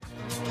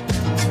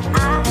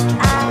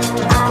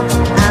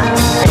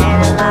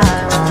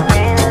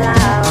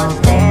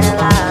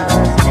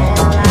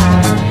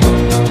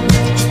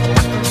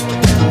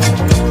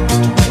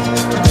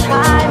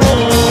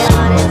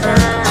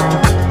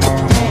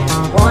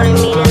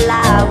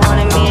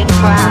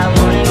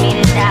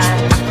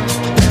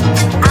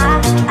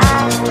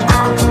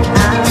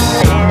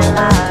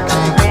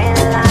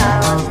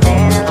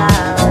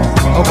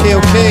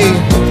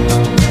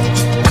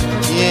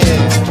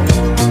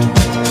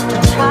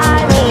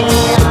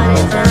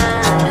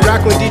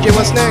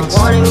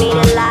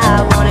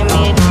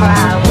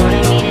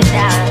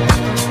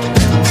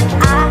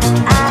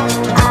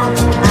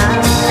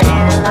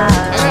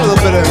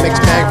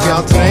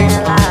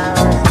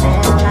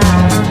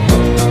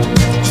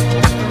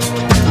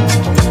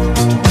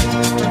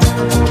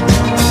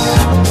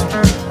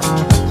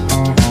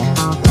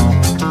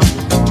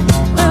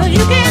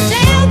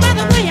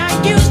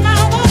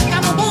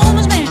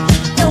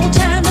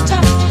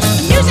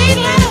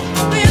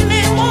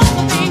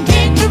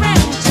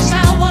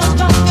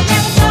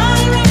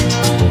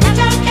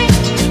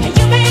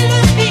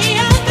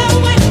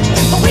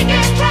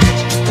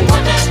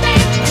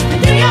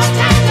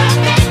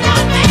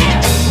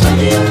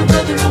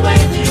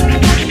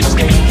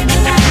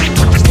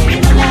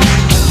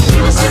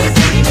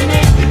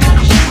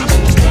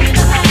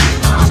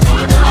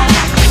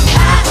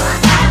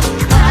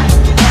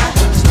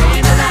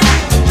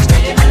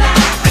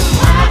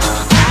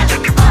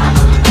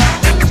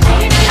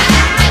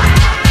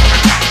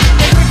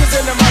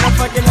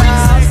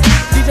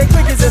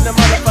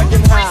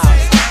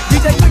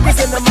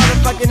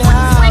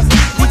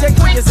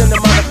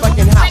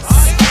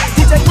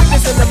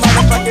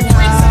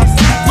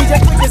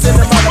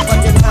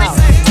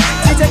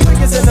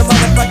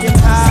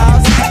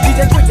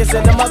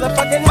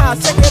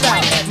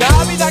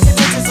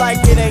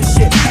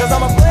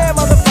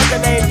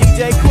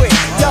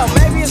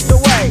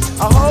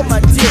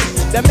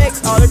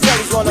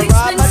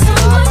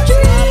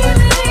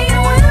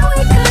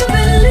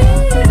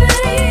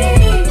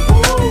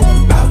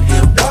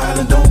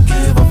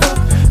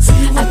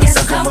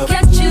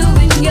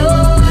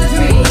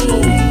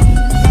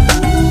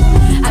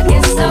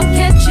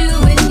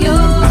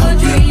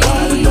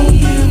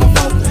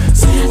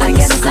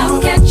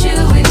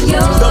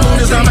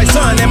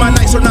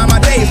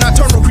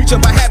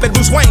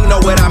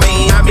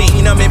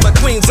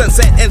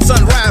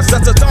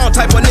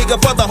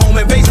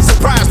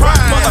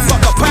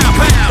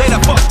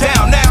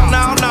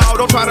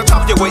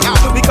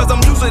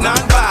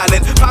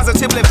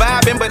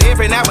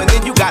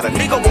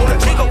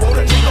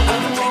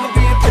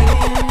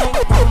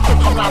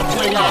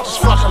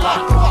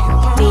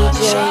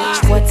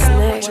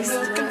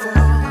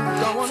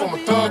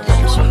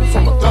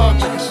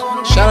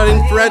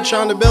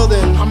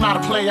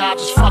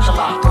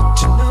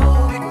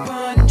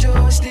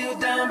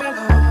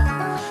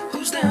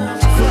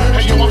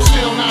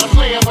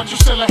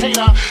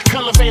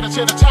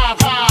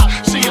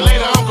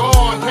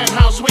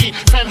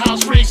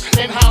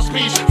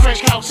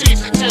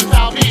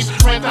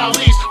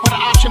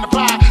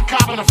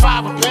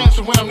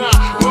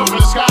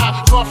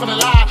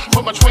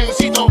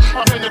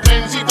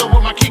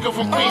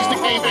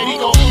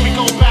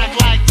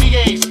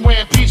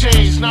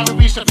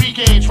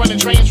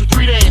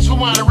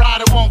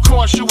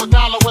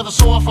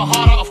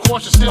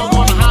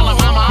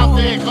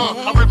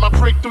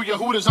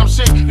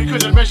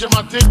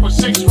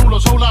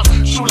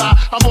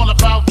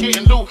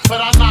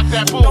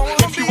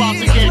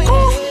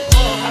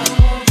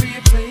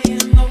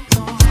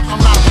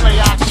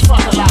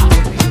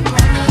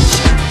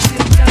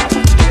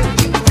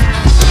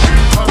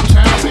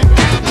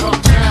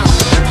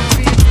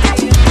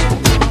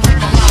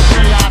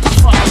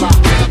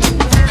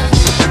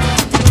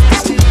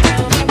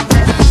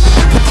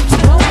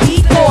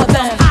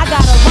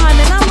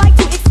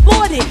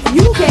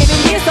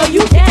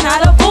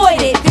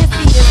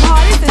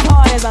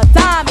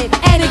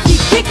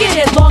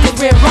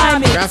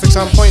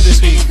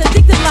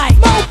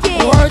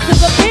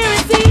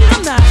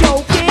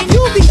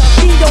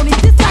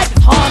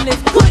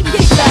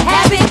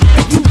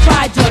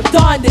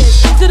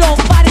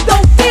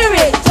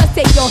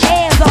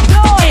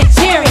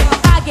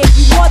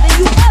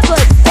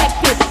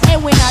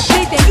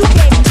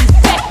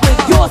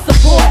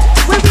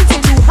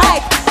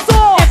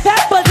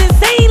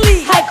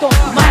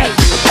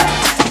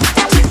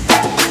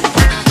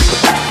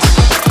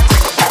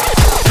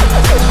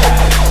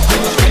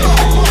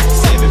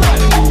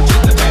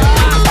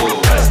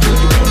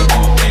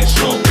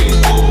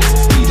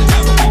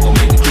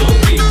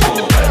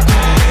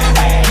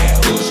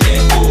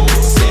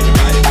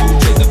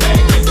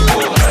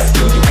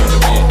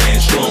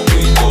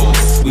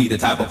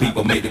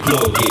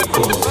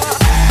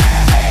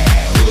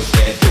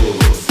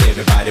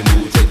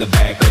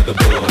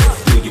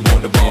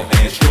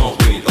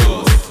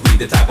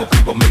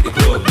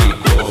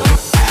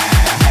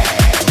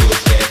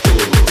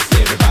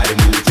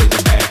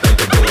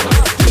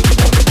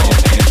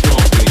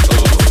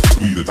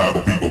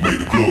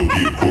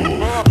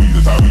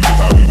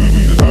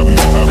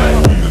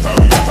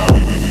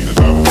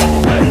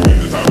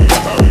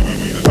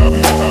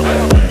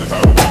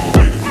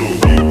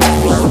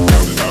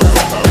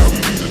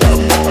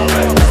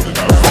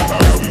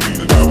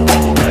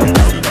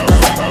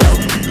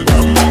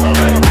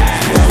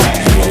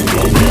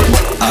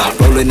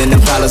Rolling in them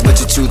dollars, but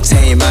you're too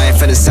tame. I ain't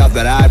from the south,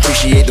 but I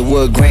appreciate the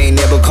wood grain.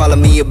 Never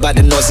calling me about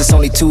the north, it's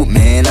only two,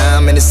 man.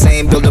 I'm in the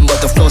same building,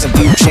 but the floors and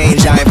view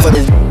change. I ain't for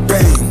the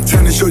bang,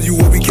 trying to show you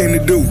what we came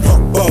to do.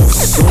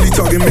 Boss, only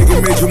talking,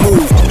 making major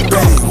moves. Bang.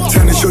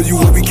 you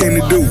what we came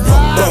to do.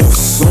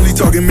 Boss, only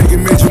talking,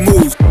 making major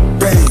moves.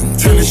 Bang,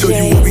 time to show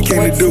you what we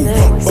came to do.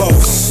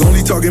 Boss,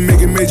 only talking,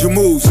 making major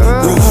moves.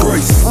 Rolls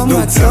Royce,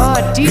 no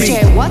top.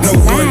 DJ, me, what's no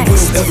one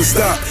will ever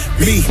stop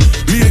me.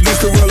 Me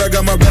against the world, I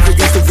got my back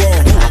against the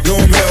wall. No,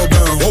 I'm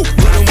hellbound. Oh,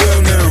 running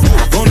well now.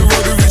 On the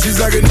road to riches,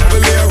 I can never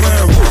lay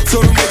around.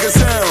 So don't make a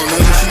sound,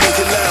 unless you make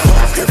it loud.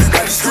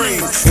 Everybody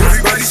scream,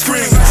 everybody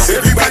scream,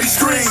 everybody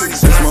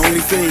screams. That's my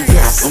only thing.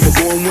 Yes, I'm a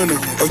born winner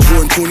of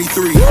Jordan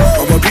 23.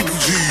 All my people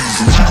G's.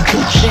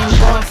 Been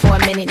gone for a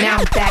minute, now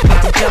I'm back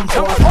with the jump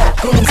off.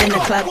 Goons in the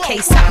club,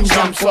 case something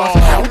jump off.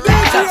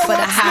 Back up for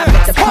the high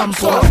with the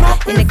pump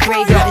off. In the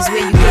graveyard is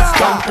where you get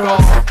dumped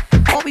off.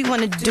 All we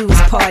wanna do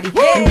is party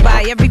and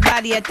buy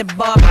everybody at the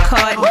bar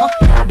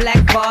Bacardi.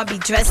 Black Barbie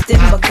dressed in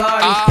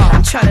Bulgari.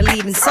 I'm tryna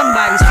leave in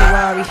somebody's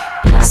Ferrari.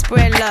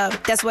 Spread love,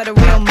 that's what a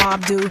real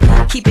mob do.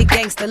 Keep it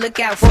gangster, look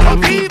out for the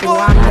people.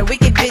 I'm the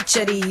wicked bitch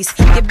of these.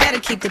 You better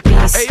keep the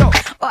peace,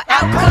 or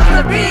out come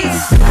the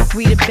beast.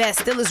 We the best,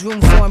 still is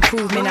room for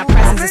improvement. Our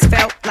presence is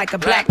felt like a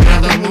black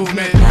nigga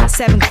movement.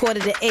 7 quarter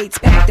to 8s,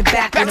 back to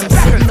back with them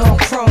sitting on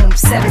chrome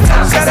 7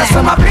 times. Shout out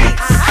to my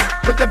beats,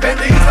 with the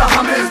Bentleys, the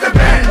Hummers, the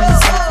Benz.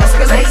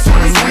 Escalade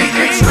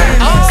 2023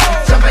 trends.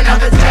 Jumping out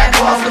the jab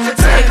off with the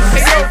tens.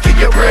 Keep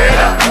your bread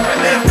up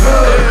and live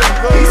good.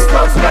 East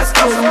Coast, West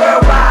Coast, and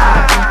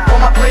worldwide. All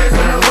my players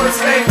in the hood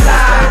stay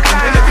fly.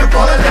 And if you're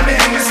ballin', let me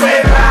hear you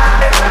say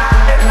right.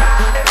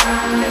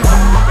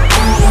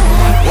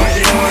 What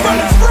you doing, run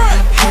up?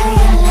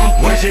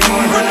 What you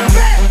doing, run up?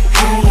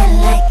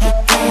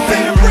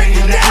 Better bring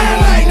it down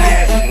like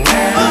that.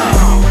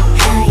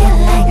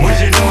 What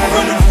you doing,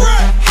 run up?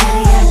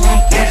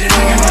 What you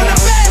doing, run up?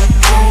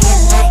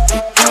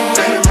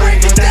 Better bring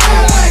it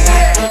down like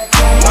that.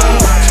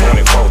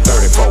 24,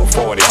 34,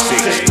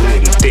 46,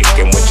 good and thick,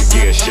 and what you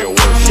give, she'll work.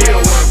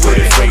 With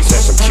a face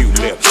and some cute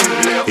lips,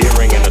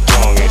 earring and a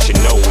tongue, and she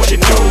know what you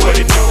do, what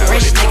you do.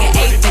 Rich nigga,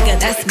 8-figure,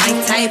 that's my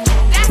type.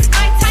 That's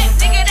my type,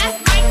 nigga, that's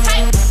my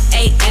type.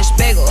 8-inch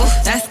bagel,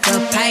 that's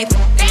the pipe.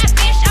 That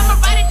bitch, I'ma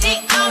ride a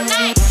dick all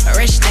night.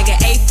 Rich nigga,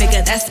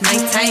 8-figure, that's my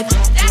type.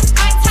 That's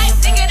my type,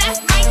 nigga,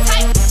 that's my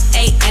type.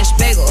 8-inch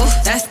bagel,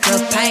 that's the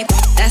pipe.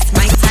 That's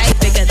my type,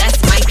 nigga, that's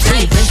my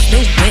type. This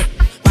new whip,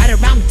 ride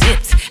around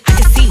dips. I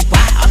can see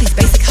why all these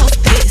basic hoes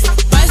pissed.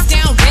 Bust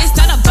down wrist,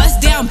 not a bust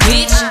down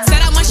bitch.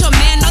 Said I want your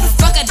man, no the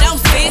fuck I don't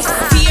fit.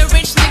 He a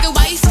rich nigga,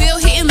 why he still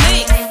hitting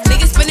lick?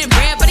 Nigga spinning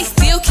bread, but he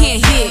still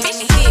can't hit.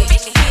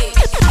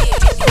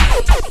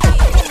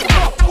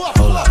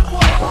 Hold up.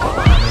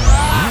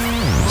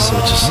 So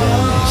what you're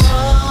saying is,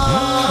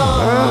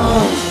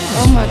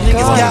 Oh my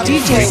god,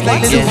 DJ,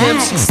 what's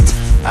next?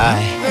 I've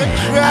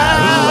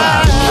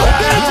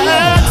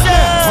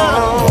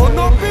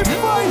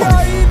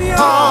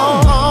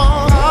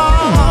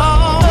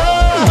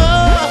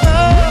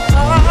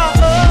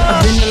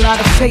been a lot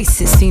of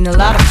places, seen a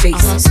lot of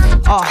faces.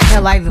 Oh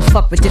hell, I even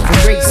fuck with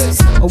different races.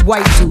 A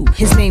white dude,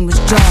 his name was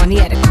John. He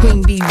had a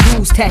Queen Bee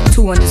Rules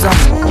tattoo on his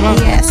arm.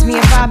 He asked me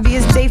if I'd be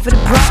his day for the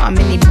prom,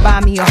 and he'd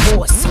buy me a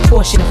horse, a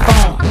Porsche, and a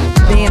farm.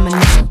 Bam, a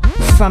nigga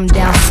from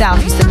down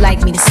south used to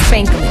like me to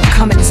spank him and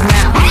come in his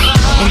mouth.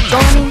 And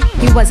Tony,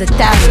 he was 1,000.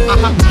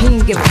 He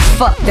didn't give a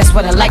fuck, that's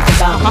what I liked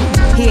about him.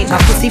 He ate my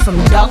pussy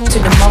from dark to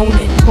the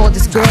morning. Called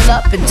this girl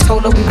up and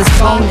told her we was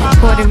boning.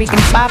 Puerto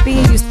Rican Poppy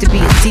used to be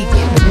a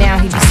deacon, but now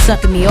he be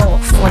sucking me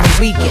off on the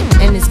weekend.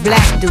 And this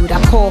black dude I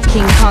call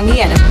King Kong, he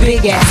had a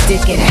big ass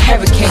dick and a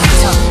hurricane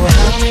tongue.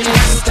 How many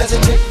licks does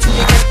it take till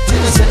you get to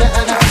the center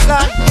of the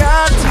I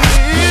got to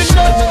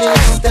know. How many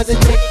licks does it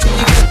take till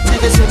you get to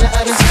the center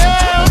of the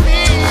Tell me.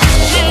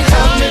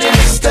 How many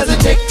licks does it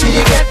take till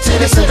you get to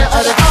the center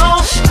of the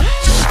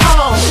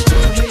How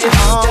many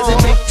licks does it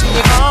take till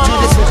you get to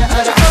the center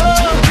of the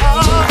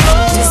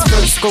This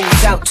verse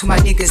goes out to my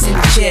niggas in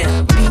the jail,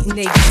 beating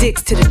they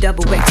dicks to the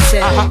double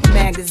XL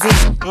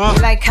magazine.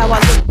 You like how I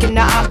look in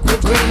the aqua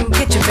green?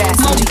 Get your ass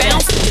on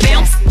bounce,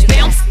 bounce,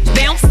 bounce,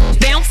 bounce,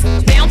 bounce,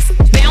 bounce,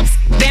 bounce,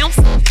 bounce,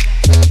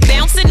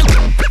 bounce in the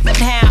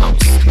house.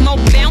 Mo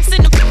bounce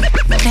in the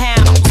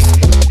house.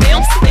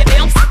 Bounce,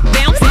 bounce,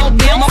 bounce, mo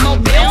bounce, mo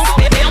bounce,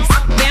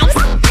 bounce, bounce,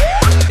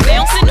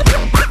 bounce in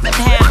the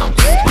house.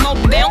 Mo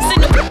bounce in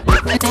the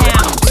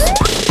house.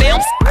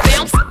 Bounce,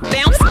 bounce,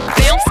 bounce,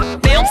 bounce,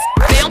 bounce,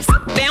 bounce,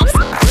 bounce,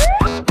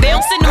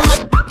 bounce in the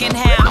motherfucking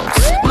house.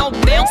 Mo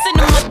bounce in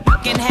the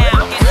motherfucking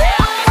house.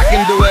 I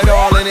can do it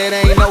all and it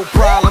ain't no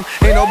problem.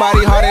 Ain't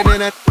nobody harder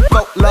than a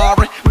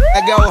folklore. I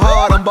go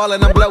hard, I'm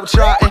ballin', I'm glow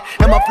trotting,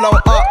 and my flow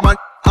up,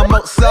 I'm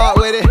Mozart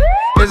with it.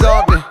 It's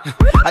often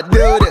I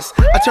do this,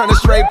 I turn a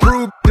straight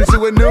proof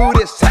into a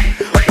nudist. I'm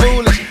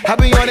foolish, I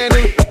be on that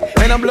new,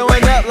 and I'm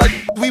blowing up like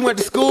we went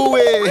to school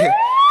with.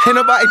 Ain't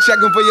nobody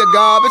checking for your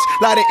garbage.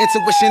 Lot of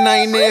intuition,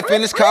 I ain't near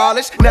finished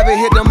college. Never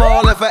hit them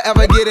all, if I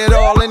ever get it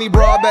all. Any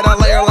broad better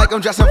layer like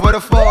I'm dressing for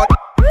the Ford.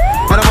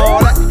 And I'm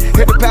all that,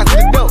 hit the path to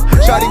the dope.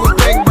 Shawty was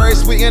big, very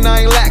sweet, and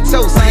I ain't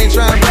lactose. I ain't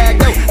trying to brag,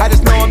 though, I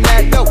just know I'm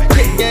that dope.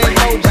 Kick game,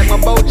 Bojack, my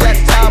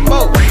Bojack's top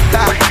boat.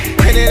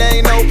 And it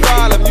ain't no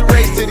problem, you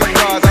race to these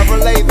cars. I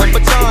relate them,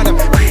 baton them.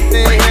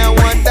 In here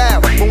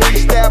 1,000, but when you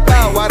step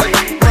out, why the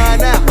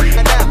run out?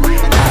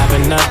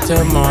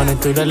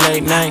 through the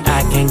late night.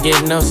 I can't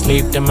get no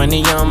sleep, the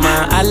money on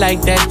mine. I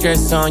like that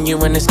dress on you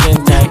and the skin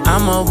tight.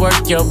 I'ma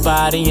work your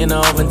body in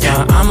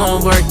overtime.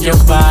 I'ma work your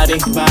body.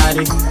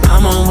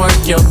 I'ma work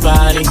your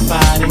body.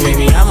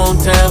 Baby, I won't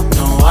tell,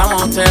 no, I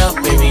won't tell.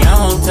 Baby, I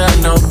won't tell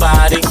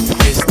nobody.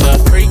 It's the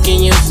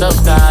freaking you so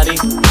thotty.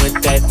 With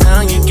that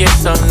tongue you get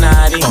so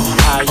naughty.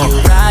 How you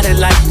ride it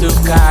like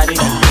Ducati.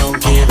 Don't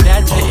give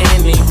that to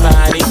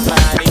anybody.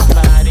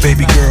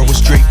 Baby girl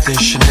was draped in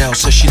Chanel.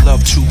 Said she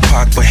loved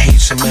Tupac but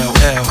hates him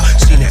LL.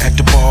 Seen her at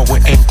the bar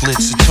with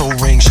anklets and toe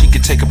rings. She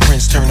could take a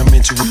prince, turn him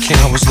into a king.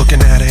 I was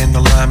looking at her in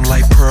the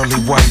limelight, pearly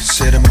white.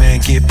 Said a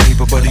man get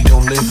paper but he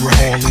don't live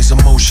right. All these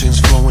emotions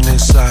flowing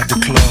inside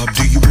the club.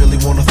 Do you really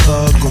want a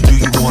thug or do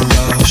you want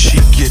love? She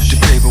get the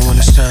paper when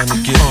it's time to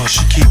get it.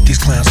 She keep these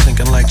clowns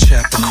thinking like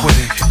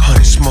Chappaquiddick.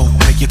 Honey smoke,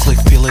 make your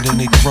click, feel it in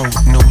their throat.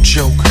 No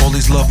joke, all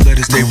these love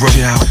letters they wrote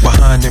you out.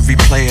 Behind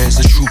every player is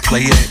a true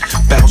playette.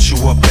 Bounce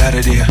you up out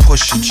of there,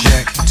 push your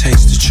jack.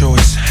 Taste the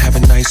choice, have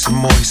it nice and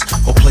moist.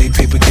 Or play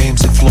paper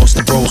games and floss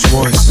the Rolls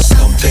Royce.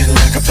 Something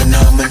like a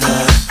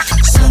phenomenon.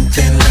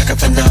 Something like a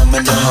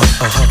phenomenon.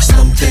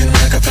 Something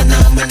like a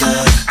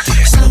phenomenon.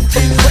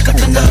 Something like a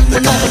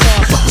phenomenon.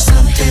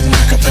 Something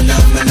like a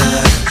phenomenon.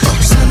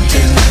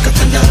 Something like a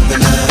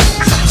phenomenon.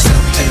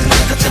 Something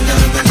like a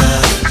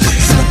phenomenon.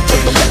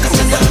 Something like a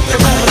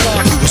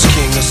phenomenon. You was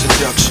king of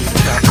seduction,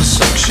 got the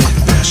suction.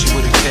 Now she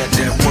with a cat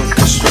that work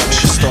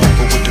construction.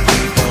 Stalker with the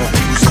people,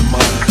 views of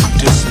mine.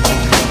 Dissonant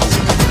love.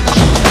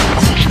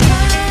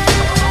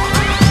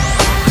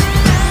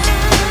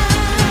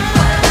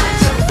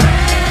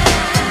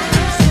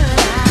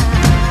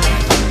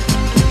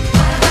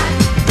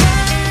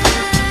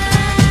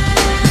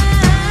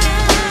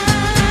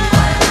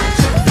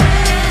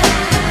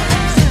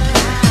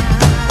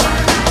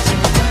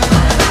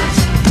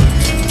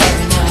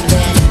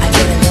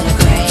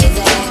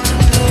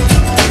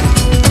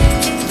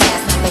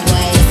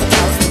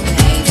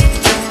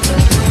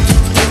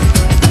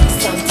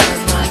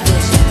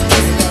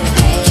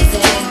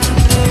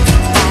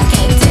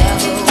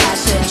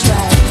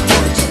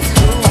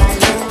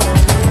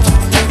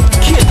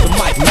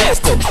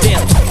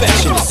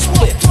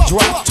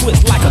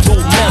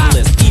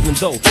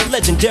 Though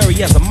legendary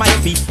as I might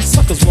be,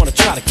 suckers wanna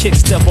try to kick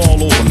step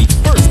all over me.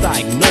 First I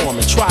ignore them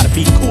and try to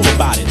be cool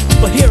about it,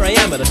 but here I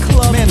am at a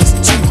club. Man, it's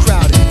too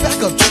crowded. Back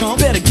up,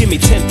 chump. Better give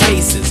me 10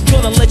 paces.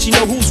 Gonna let you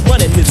know who's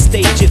running this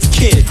stage. It's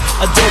Kid,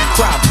 a dope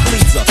crowd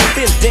pleaser.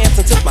 Been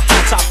dancing till my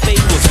high top fade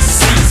was a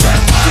Caesar.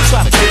 You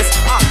try to diss,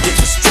 I'll get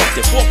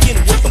destructive. Walk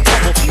in with a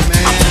bubble, I'm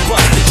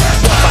busted.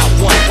 One by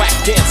one, whack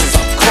dancers,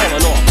 I'm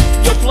calling off.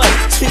 Yo, play,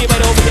 see you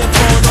right over here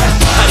falling off.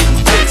 I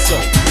didn't think so.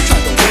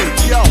 Tried to win,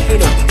 yo, ain't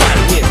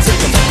nobody here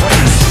taking my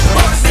brains.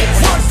 Work this,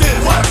 work this,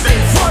 work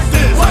this, work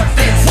this, work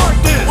this, work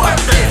this, work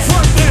this,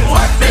 work this, work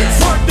this,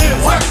 work this,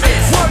 work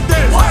this, work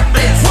this, work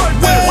this, work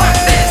this, work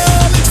this.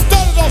 It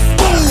started off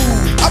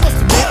smooth, I must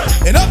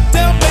admit. An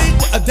uptown babe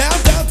with a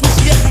downtown twist,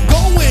 she had me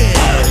going.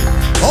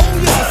 Oh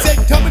yes, I said,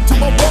 come into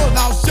my world and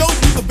I'll show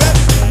you the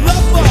best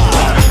lover.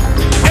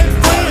 And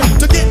friends,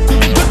 to get to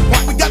the good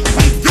part, we got to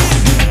begin.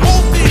 You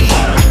want me?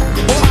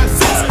 Well, I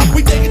insist,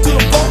 we take it to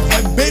the floor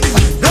and baby,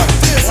 work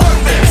this. Work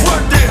this,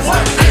 work this,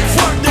 work this,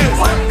 work this, work this,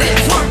 work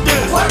this, work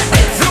this, work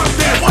this, work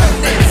this,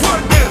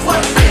 work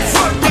this,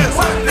 work this,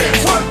 work this,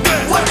 work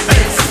this, work this, work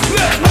this.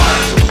 Let's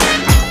work.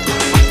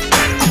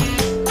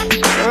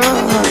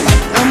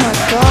 Oh my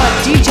god,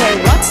 DJ,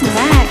 what's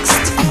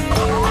next?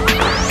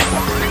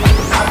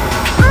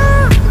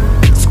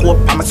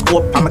 Scope,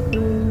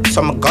 so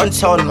my gun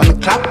sound when me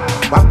clap.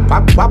 Wap,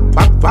 wap, wap,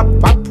 wap, wap,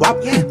 wap, wap,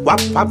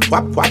 wap, wap,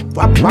 wap, wap,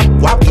 wap, wap,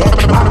 wap, yeah.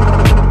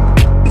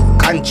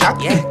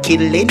 Contract,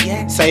 killing,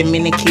 so I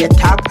minicate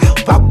tap.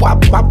 Wap,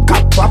 wap, wap,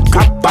 cap, wap,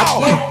 cap,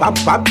 wap, wap,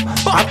 wap,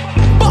 wap.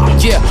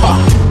 Yeah, wap,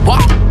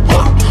 wap,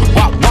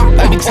 wap, wap.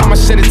 Every time I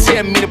shed a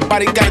tear, me the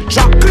body gotta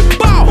drop.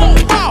 Bow,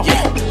 bow,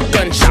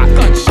 gunshot,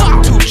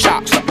 two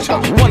shots,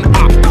 one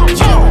op.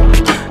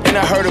 And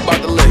I heard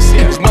about the list.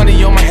 There's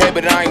money on my head,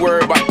 but I ain't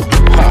worried about.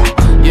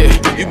 Yeah,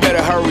 you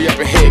better hurry up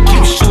and hit.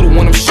 Keep shooting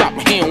when I'm shot,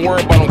 but he ain't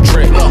worried about no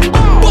drip.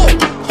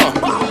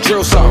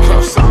 Drill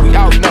something, we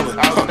outnumbered.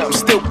 I'm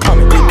still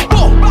coming.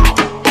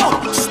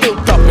 Still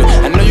thumping.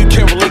 I know you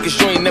can't relate cause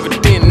you ain't never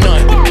did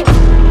none.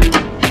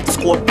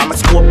 Scope,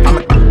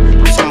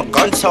 so my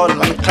gun sound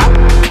when me clap.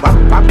 Wap,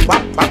 wap,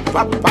 wap, wap,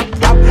 wap, wap,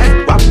 wap,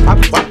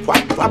 wap, wap,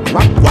 wap, wap,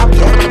 wap, wap,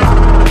 yeah.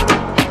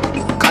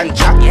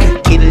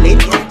 Contract, killing,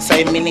 so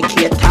I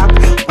minicate tap.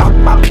 Wap,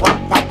 wap, wap,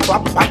 wap,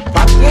 wap, wap,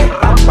 wap, yeah.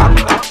 Wap, wap,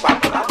 wap, wap,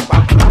 wap,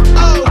 wap,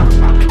 wap.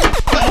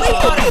 We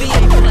are the VA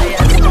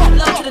players.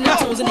 Love to the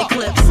Neptunes and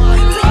Eclipse.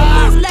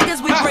 These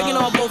leggings, we breaking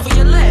on both of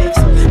your legs.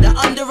 The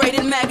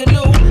underrated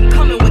Maganoo,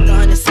 coming with the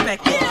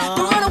unexpected.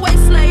 The runaway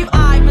slave,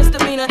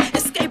 misdemeanor,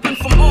 escaping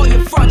from all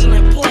your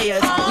fraudulent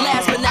players.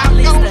 Last but not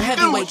least, the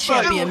heavyweight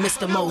champion,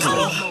 Mr.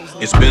 Mosley.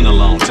 It's been a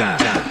long time,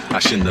 I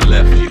shouldn't have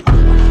left you.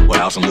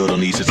 Without some little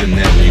nieces and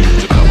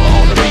nephews to cover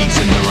all the beats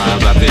and the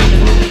rhymes I've been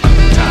through.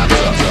 Time's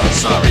up,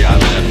 sorry I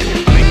left you.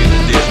 Making a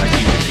dish, I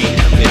keep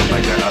repeating a bit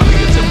like that.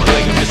 Aaliyah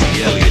Timberlake and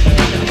Missy Elliott.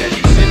 As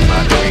you sit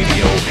by the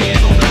radio, hand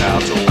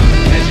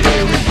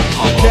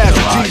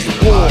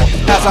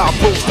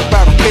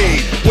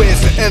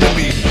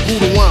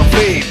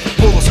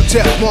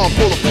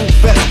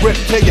let's rip,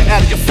 tear you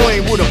out of your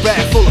flame with a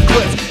bag full of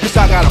clips. Cause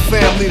I got a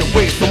family to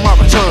wait for my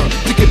return.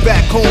 To get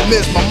back home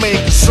is my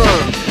main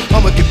concern.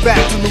 I'ma get back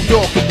to New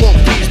York in one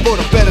piece, but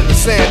I'm better than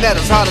sand that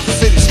is hot as the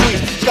city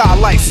streets. Sky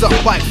lights up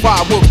like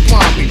fireworks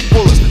blind me.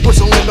 Bullets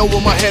whistling over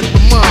my head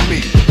remind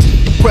me.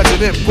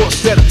 President Bush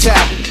said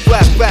attack.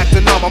 Flashback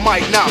to numb, I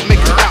might not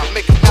make it out,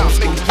 make it out,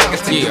 make it out.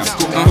 Yeah,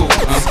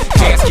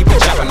 cats keep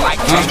it jumping like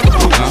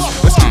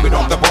kangaroos. But stupid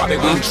on the bar, they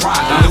won't try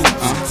to lose.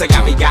 Say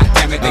I mean,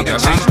 goddamn it, they done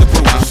changed the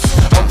rules.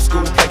 Old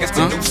school players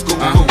to new school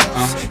moves.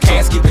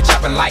 Cats keep it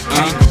jumping like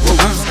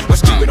kangaroos. But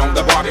stupid on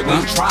the bar, they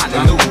won't try to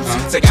lose.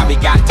 Say I mean,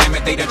 goddamn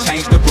it, they done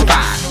changed the rules.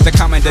 The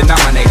common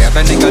denominator,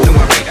 the nigga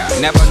numerator.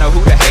 Never know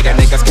who the hater,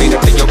 niggas cater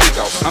to your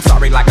ego. I'm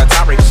sorry like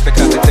Atari,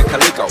 because it's a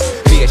Calico.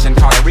 Fish in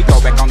Puerto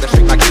Rico, back on the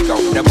street like Kiko.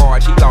 The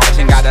barge, he large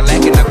and got a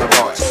leg in the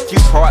garage. Few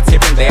parts here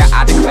and there,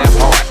 I declare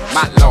hard.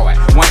 My lord,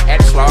 one at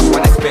Clark,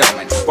 one at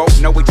Spellman. Both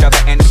know each other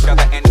and each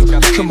other and each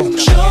other. Come on,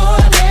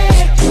 Shorty,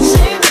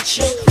 say what's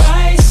your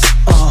price?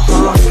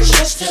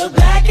 Just to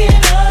back it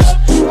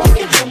up, you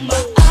can hold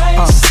my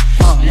eyes.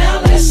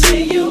 Now let's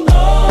say you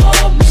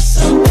owe me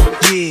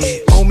something.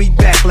 Yeah, owe me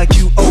back like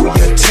you owe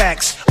your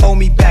tax. Owe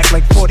me back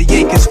like 40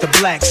 acres to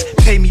blacks.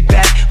 Pay me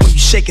back when you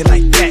shake it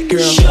like that, girl.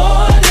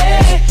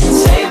 Shorty,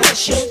 say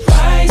what's your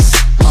price?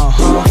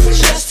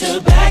 Just to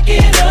back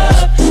it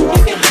up, you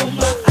can hold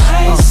my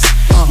eyes.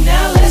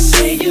 Now let's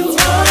say you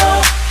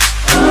owe.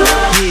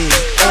 Yeah,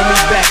 owe me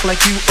back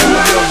like you owe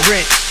your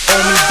rent.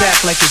 Owe me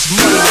back like it's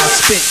money I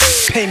spent.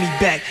 Pay me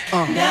back.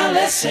 Now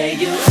let's say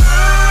you.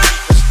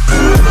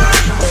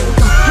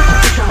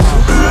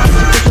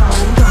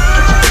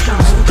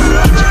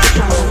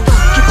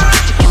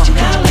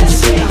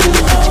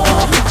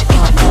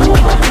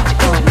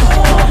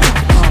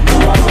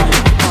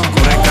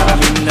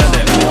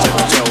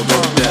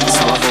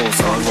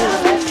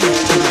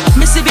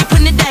 Mississippi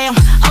putting it down,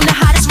 I'm the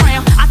hottest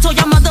round. I told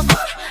y'all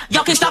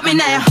y'all can stop me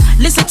now.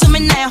 Listen to me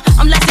now,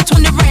 I'm lasting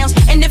 20 rounds.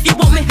 And if you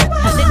want me,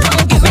 then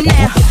don't get me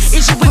now.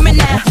 Is you with me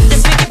now?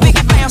 Let's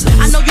biggie bounce.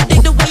 I know you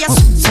dig the way I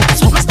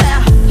switch my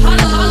style.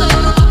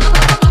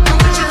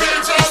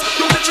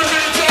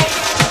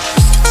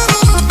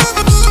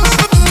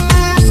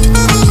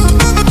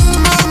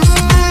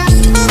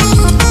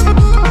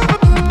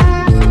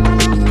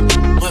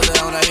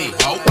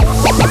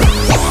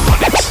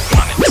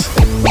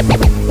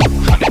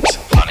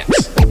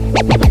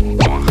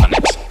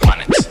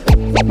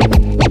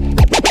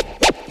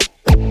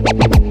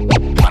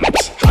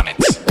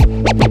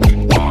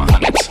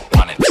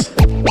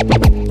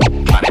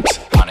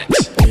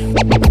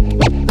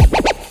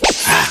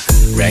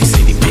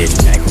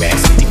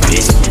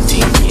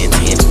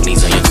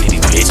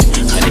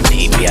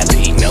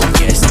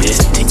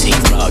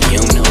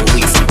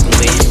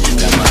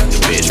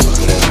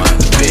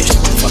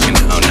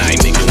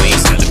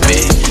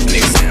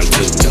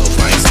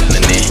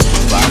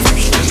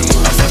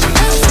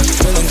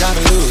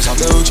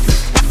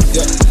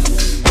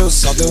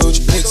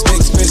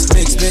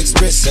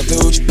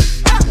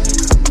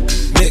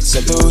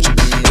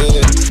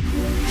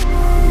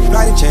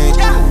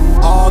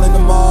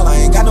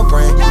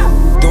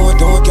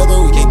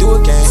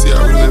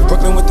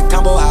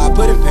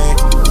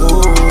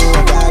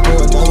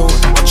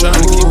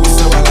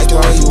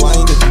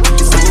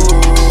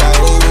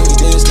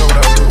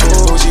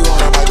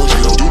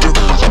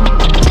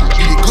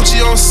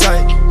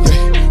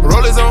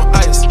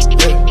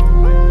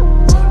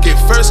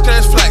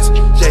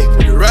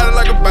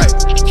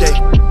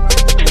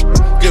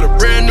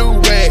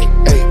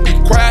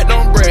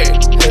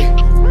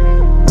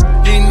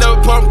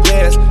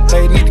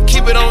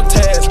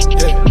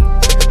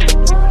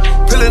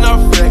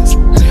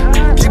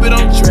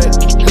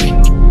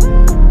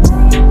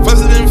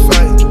 Fussing and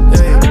fight,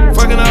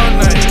 fucking all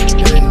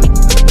night.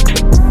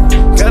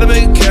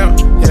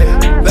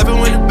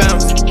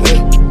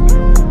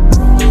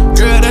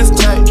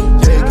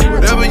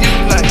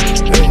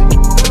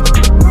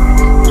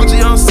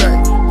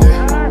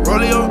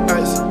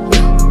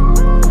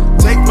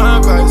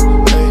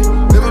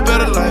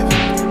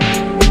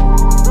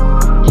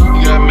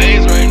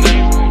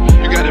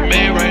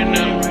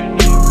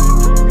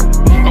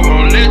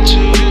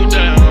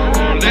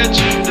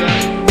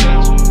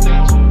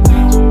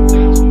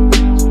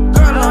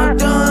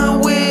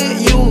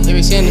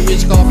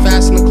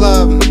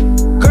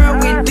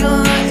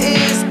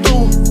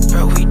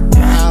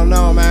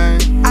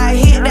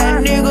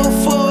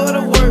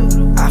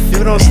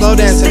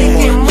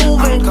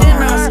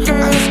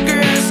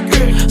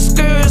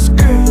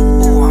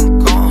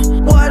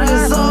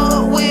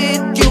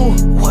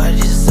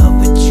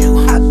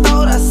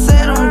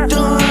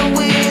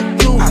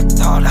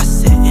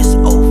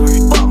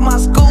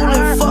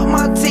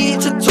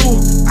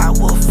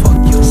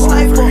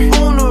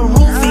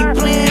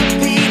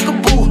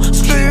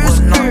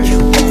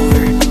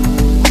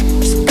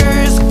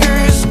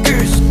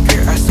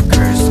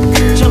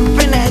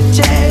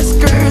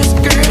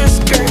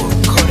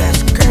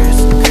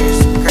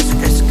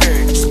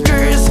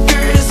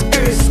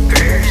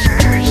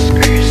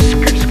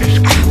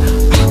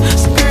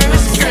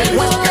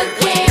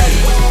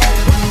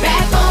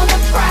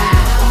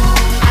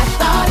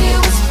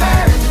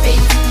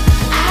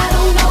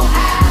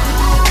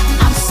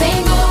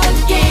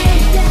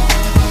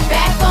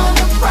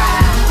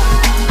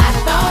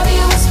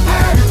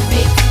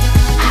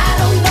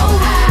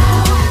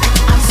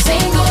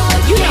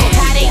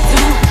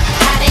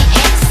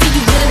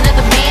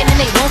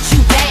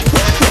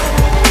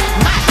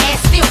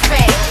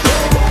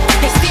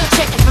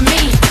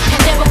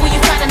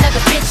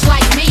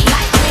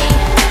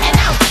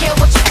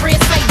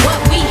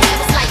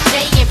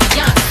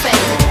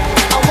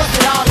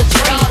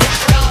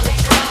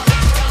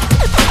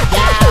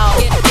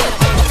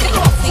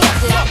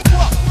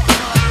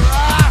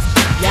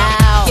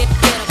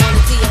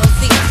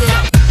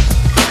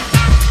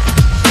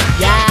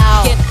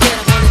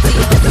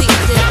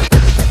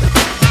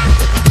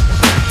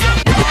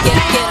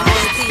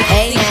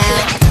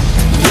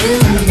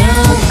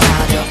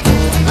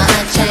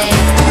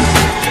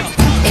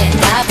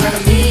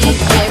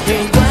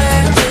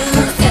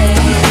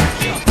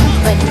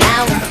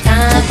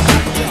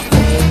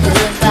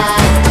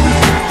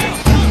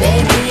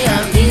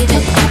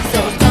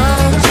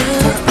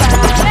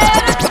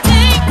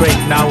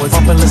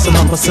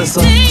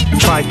 sister.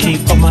 Try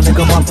keep up my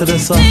nigga up to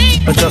this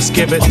but just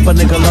give it up a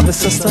nigga love his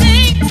sister.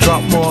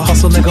 Drop more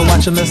hustle nigga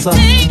watching this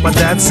My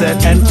dad said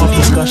end of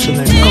discussion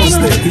nigga.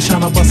 Ghosted, he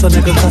tryna bust a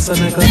nigga, cuss a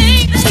nigga.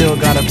 Still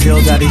got him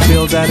kill daddy,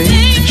 feel daddy.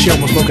 She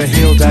almost broke a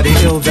heel daddy,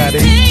 ill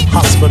daddy.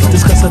 Hospital,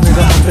 discuss a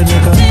nigga, up a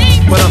nigga.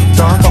 What up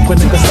dog, fuck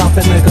with nigga, stop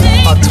it nigga.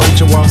 I told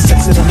you I'm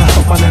sexy than I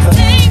fuck my nigga.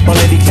 My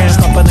lady can't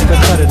stop a nigga,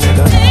 cut a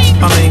nigga.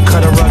 I mean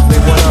cut a rug,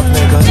 nigga, what up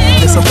nigga.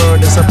 It's a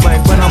bird, it's a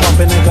plane, when I'm up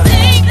a nigga.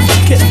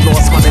 Get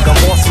lost my nigga,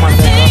 boss my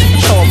nigga.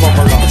 Show a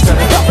bubble up.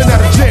 Hopping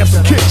out of jam,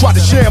 some kid tried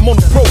to jam on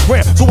the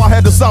program. So I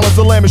had to silence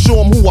the lamb and show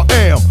him who I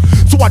am.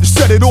 So I just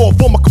set it off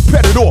on my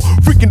competitor.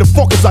 Freaking the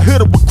fuckers, I hit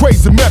it with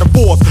crazy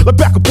metaphors. Like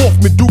back up off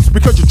me, dukes,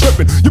 because you're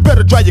tripping. You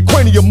better dry your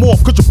cranium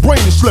off, cause your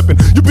brain is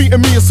slipping. You beating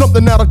me is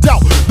something out of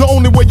doubt. The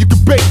only way you can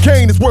bake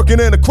cane is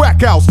working in a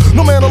crack house.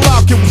 No man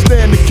alive can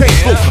withstand the cane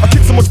flow. I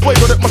kick so much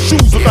flavor that my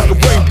shoes look like a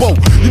rainbow.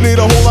 You need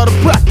a whole lot of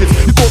practice.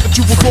 You thought that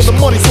you was on the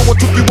money, so I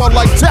took you out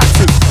like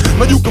taxes.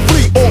 Now you can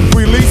flee off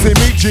releasing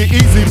me,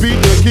 G-Eazy, beat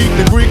the key,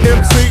 degree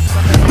MC.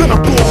 Then I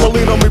threw a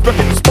lean on me back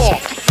at the spark.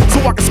 So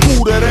I can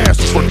school that ass.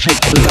 Go,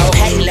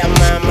 hey, little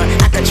mama,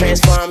 I can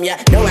transform ya.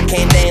 No, I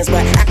can't dance,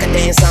 but I can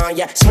dance on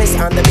ya. Swiss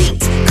on the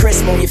beats,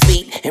 crisp on your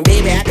feet. And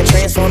baby, I can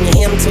transform you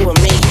him to a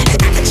me. I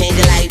can change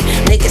your life,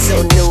 make it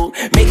so new.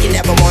 Make you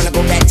never wanna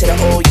go back to the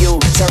old you.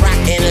 So rock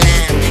and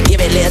lime, give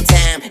it a little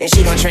time. And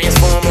she gon'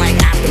 transform like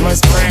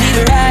Optimus Prime.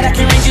 Need a ride, I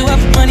can raise you up.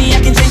 Money,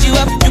 I can change you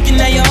up. You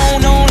can have your own,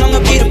 no longer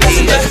be the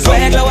passenger.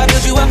 Swag low, I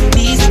build you up.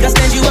 Knees, I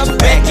stand you up.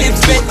 Red lips,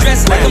 red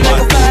dress, like a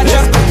fly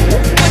truck.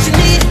 What you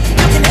need,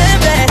 you can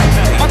have that.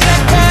 My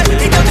black card,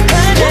 they don't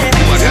decline that.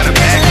 I got a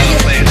backup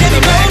plan, to the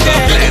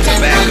backup plan, to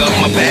back up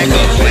my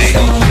backup plan.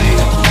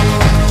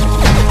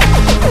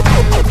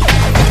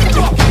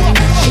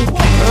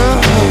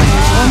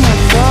 Oh my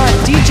god,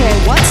 DJ,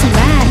 what's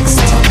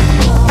next?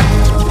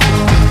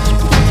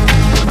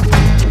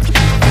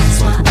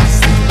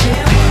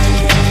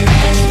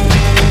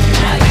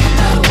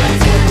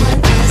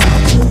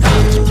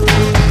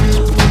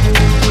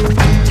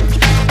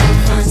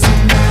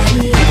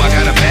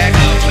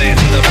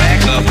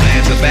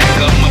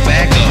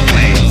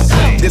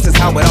 This is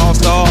how it all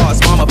starts.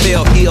 Mama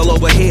fell ill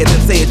overhead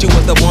and said you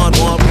was the one.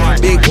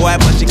 Big boy,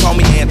 but she called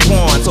me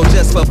Antoine. So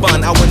just for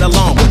fun, I went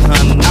along with her.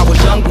 I was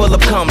young, full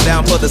of come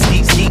down for the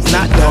skeets,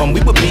 not dumb.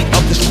 We would beat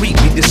up the street,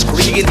 be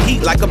discreet and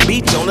heat like a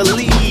beach on the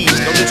leaves.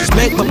 No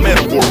disrespect, but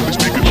metaphorically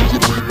speaking.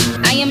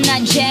 I am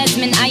not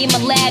Jasmine, I am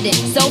Aladdin.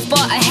 So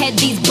far ahead,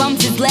 these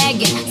bumps is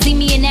lagging. See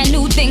me in that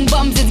new thing,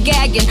 bums is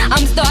gagging.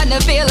 I'm starting to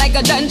feel like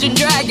a dungeon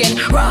dragon.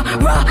 Rah,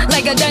 rah,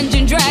 like a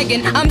dungeon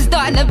dragon. I'm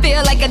starting to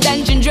feel like a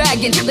dungeon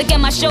dragon. Look at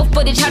my show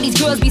footage, how these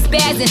girls be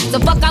spazzing. So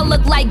fuck I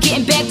look like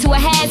getting back to a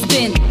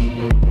has-been.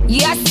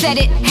 Yeah, I said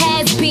it,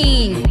 has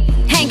been.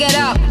 Hang it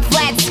up,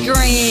 flat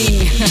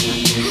screen.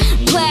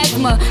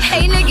 Plasma,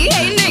 hey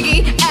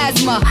nigga,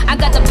 asthma. I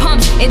got the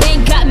pumps, it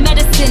ain't got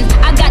medicine.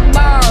 I got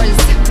bars,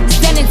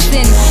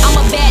 sentencing. I'm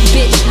a bad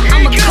bitch,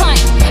 I'm a cunt,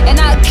 and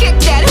I'll kick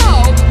that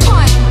hoe,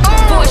 punt.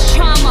 Force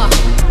trauma,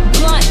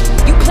 blunt.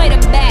 You play the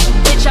back,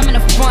 bitch, I'm in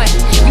the front.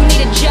 You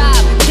need a job,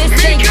 this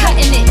ain't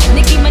cutting it.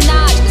 Nicki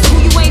Minaj is who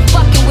you ain't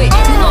fucking with.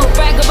 You gon'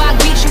 brag about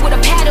beat you with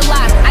a paddle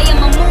lock. I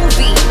am a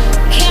movie,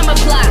 camera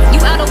block. You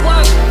out of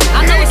work,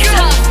 I know it's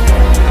tough,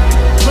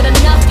 but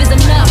enough is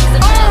enough.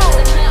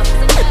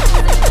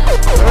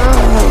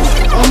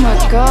 Oh my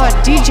god,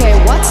 DJ,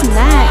 what's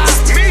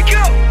next?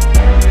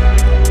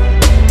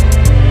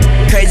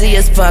 Crazy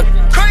as fuck,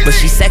 but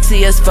she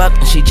sexy as fuck.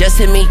 And she just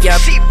hit me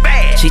up.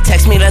 She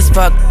text me, let's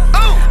fuck.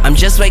 I'm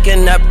just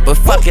waking up, but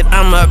fuck it,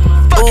 I'm up.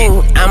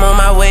 Ooh, I'm on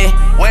my way.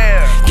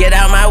 Where? Get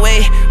out my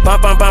way.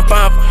 Bump, bump, bump,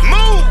 bump.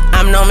 Move.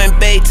 I'm Norman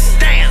Bates.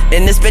 Damn.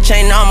 And this bitch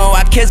ain't normal.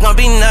 Our kids gon'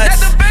 be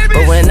nuts.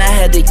 But when I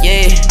had the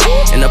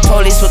and the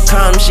police would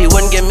come, she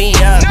wouldn't give me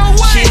up. No,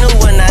 she knew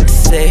what not to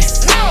say.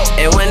 No.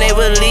 And when they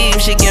would leave,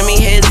 she give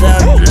me heads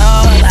up.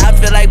 Lord, I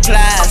feel like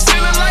Plies.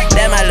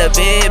 That my little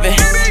baby.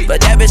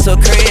 But that bitch so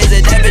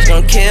crazy, that bitch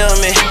gon' kill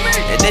me.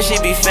 And then she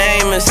be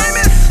famous.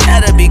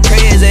 That'll be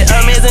crazy.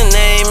 Amazing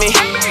name me.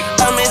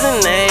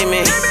 Amazing name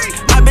me.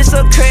 My bitch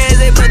so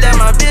crazy, but that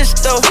my bitch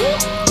though.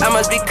 I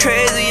must be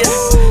crazy, yeah.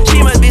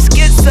 She must be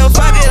schizo.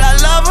 Fuck it, I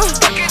love her.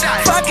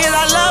 Fuck it,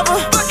 I love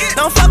her.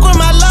 Don't fuck with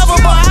my lover,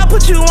 boy, I'll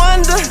put you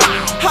under.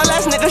 Her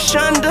last nigga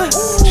Shonda.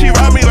 She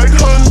ride me like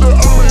Honda.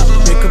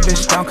 Break a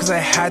bitch down cause I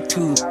had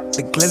to.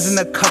 The glizz in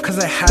the cup cause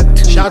I had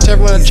to. Shout out to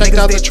everyone that checked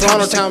out the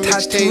Toronto Town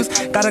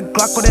mixtape. Got a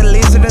Glock with a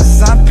laser to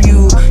zap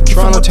you.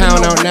 Toronto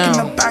Town out now.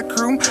 In the back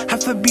room, have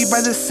to be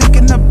by the sink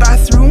in the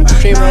bathroom.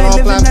 Streaming on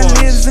all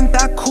platforms. Isn't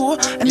that cool?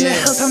 And the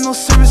hills have no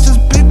service, just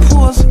big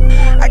pools.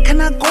 I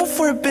cannot go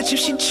for a bitch if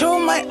she chill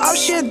my op,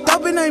 she a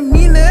dub and I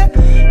mean it.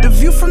 The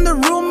view from the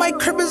room, my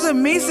crib is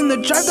amazing. The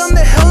drive down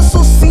the hill is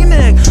so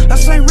scenic.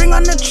 That's why I ring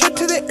on the trip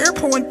to the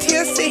airport. When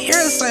TSA here,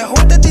 it's like,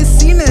 hope that they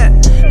seen it.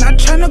 Not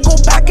trying to go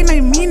back and I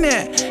mean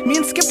it. Me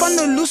and Skip on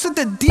the loose with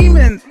the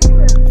demons.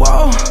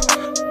 Whoa,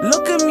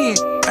 look at me.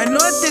 I know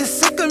that they're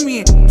sick of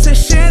me. It's a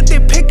shit that they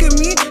picking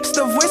me. It's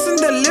the voice and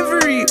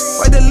delivery.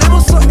 Why the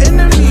label's so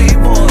into me?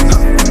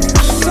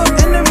 So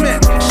into me.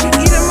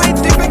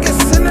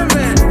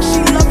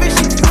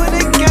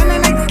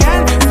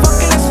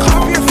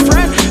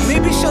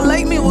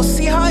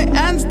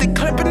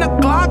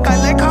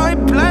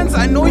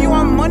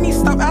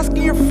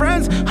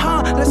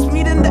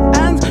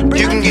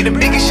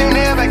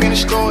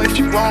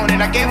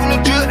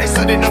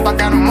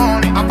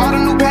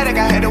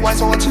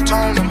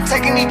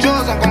 taking these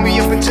drugs, I'm gonna be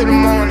up until the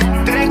morning.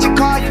 That ain't your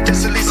car, you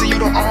just a Lisa, you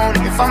don't own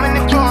it. If I'm in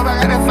the club,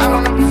 I gotta find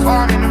when I'm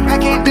performing. The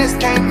back end disc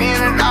came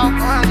in and out.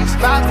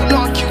 Vibes for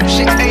little cute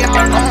shit, they all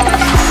on it.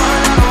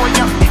 I know when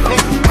young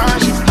niggas run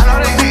shit. I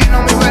know they hating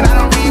on me, but I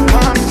don't be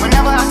coming.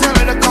 Whenever I tell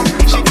her to come,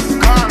 she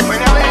come.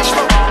 Whenever it's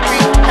slow, we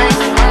ain't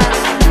running.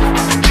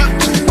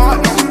 Too far,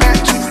 no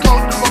back, too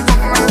close. Don't fuck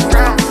around the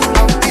ground.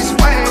 Out this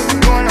way,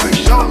 going on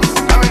your shows.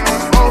 I been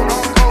on the road.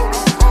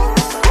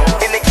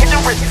 In the kitchen,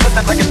 Rich, put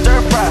that like a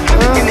stir fry.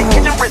 In the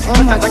kitchen, Rich,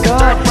 put that like a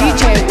stir fry.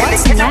 DJ,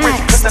 what's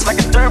next? Put that like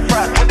a stir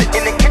fry.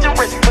 In the kitchen,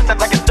 Rich, put that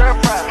like a stir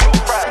fry.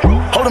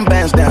 Hold them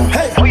bands down.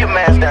 Hey, hold your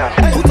mans down.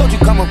 Hey. Who told you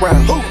come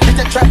around? Who? Get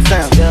that trap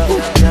sound.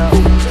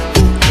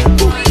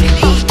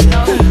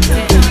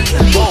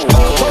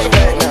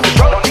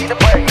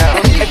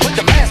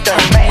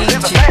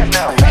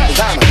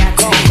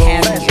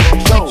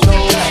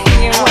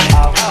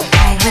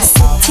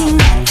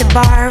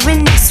 Bar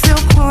when this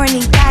real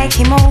corny guy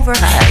came over.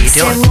 He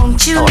said,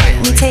 won't you let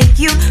me take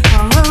you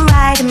for a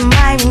ride in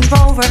my Range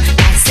Rover?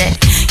 I said,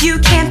 you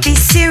can't be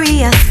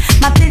serious.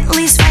 My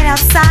Bentley's right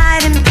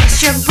outside, and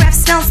plus your breath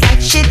smells like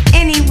shit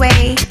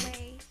anyway.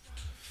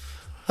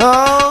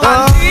 Oh,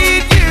 I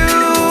need you.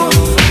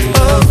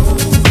 Oh,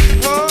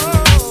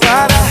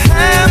 gotta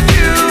have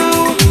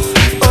you.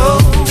 Oh,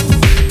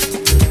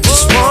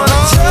 just wanna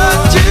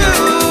touch you.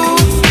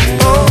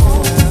 Oh,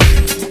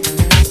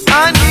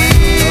 I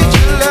need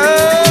your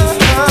love,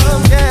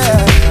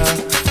 yeah.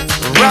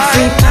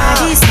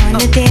 Everybody's on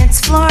the dance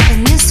floor,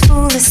 and this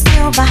fool is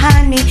still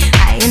behind me.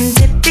 I am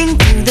dipping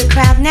through the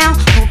crowd now,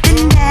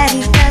 hoping that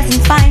he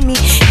doesn't find me.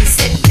 He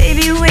said,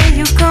 baby, where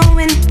you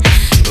going?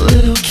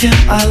 Little Kim,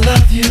 I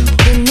love you.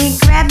 Then he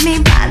grabbed me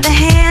by the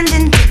hand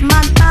and dipped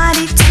my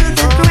body to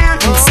the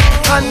ground and said,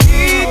 I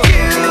need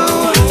you.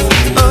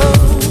 Oh,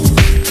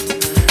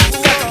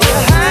 got to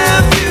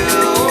have you.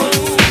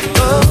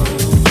 Oh,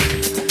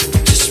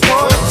 just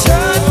wanna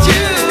touch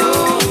you.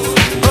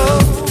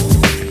 Oh,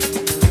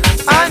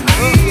 I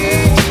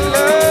need your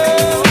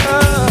love.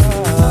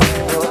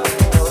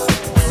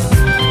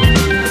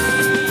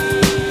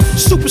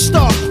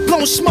 Superstar,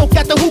 blowing smoke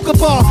at the hookah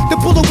bar. The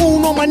bullet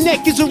wound on my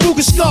neck is a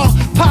Ruger scar.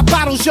 Pop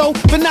bottles, yo,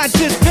 but not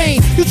just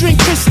pain. You drink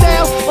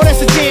Cristal? Oh,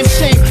 that's a damn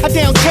shame. I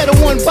down 10 to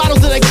 1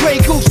 bottles of that Grey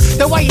Goose,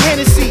 that white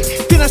Hennessy.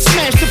 Then I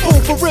smash the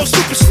boom for real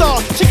superstar.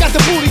 Check out the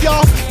booty,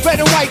 y'all. Red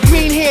and white,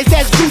 green hairs,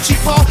 that's Gucci,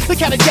 Paul. Look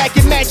how the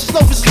jacket matches.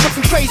 Loafers is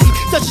looking crazy.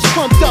 Dutch is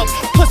pumped up.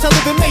 Plus I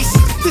live in Macy.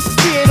 This is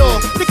Theodore.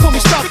 They call me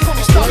Star. They call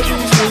me Star.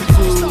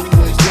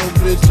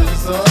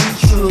 Bitches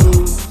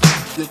untrue.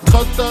 You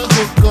cut the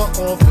hooker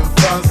off and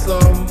find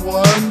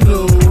someone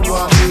new.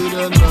 I need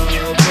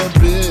another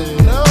bitch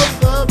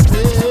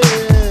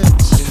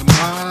in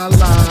my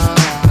life.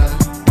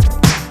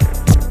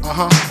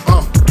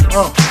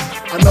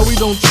 I know we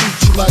don't treat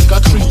you like I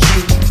treat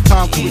you.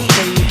 Time to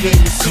explain the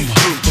game and see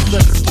through.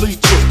 Let us bleed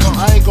through.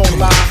 I ain't gon'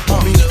 lie.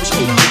 Me to get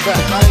you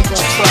back. I ain't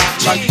gon' try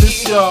like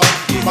this, y'all.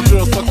 My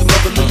girl sucked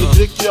another nigga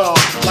dick, y'all.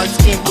 Light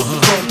skin with the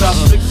phone out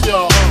 6,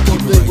 y'all.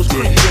 One day was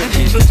pretty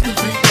good. Tricks to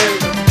be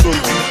paid.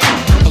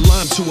 A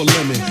lime to a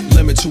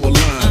lemon to a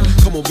lime.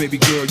 Come on, baby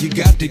girl, you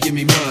got to give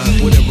me mine.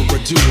 Whatever I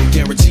do, I'm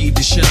guaranteed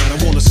to shine. I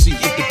wanna see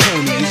if the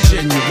pony is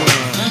genuine.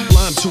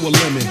 Lime to a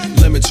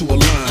lemon to a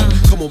lime.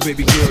 Come on,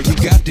 baby girl, you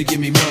got to give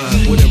me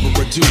mine. Whatever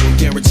I do, I'm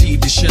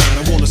guaranteed to shine.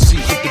 I wanna see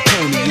if the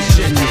pony is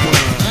genuine.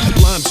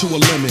 Lime to a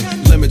lemon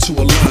to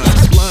a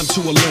lime. Lime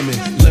to a lemon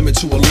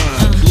to a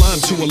lime.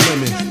 Lime to a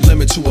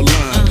lemon to a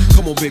lime.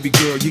 Come on, baby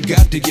girl, you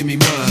got to give me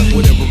mine.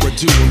 Whatever I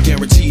do, I'm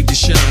guaranteed to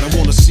shine. I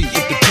wanna see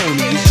if the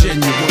pony is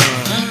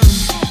genuine.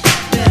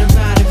 Better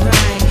ride it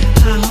right.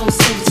 High hole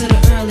silver to the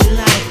early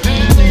light.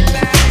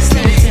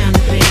 Slow down a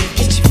bit.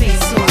 Get your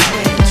face all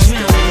wet and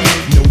drown in it.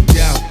 No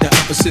doubt, the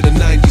opposite of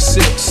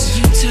 96.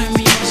 You turn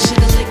me on,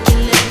 sugar, lick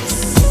your lips.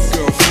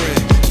 Girlfriend,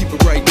 keep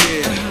it right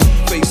there.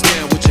 Face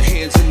down with your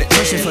hands in the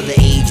air. Pushing for the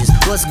ages.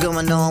 What's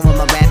going on with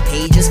my rap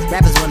pages?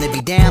 Rappers wanna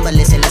be down, but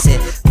listen.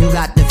 You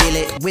got to feel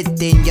it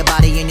within your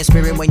body and your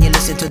spirit when you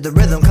listen to the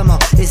rhythm. Come on,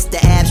 it's the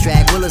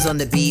abstract. Willers on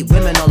the beat.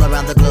 Women all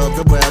around the globe,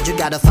 the world. You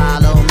gotta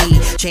follow me.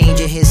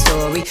 Changing his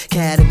story,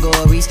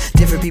 categories.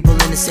 Different people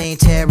in the same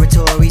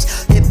territories.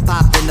 Hip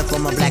hop in the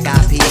form of Black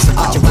Eyed Peas. So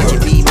watch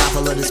it, be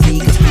mindful of the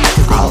speakers. Cause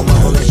they gon'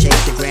 rumble and shake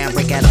the ground.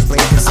 Break out a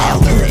break the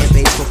sound. Whether in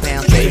bass or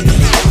pound. Trade the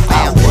nigga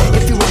pound.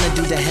 If you wanna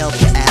do to help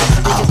you out,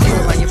 you can do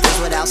it on your face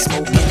without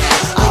smoking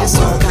out. Make a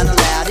song kinda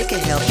loud, it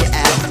can help you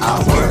out.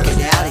 I'll work it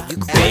out if you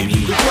can.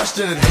 Baby, the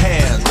question at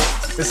hand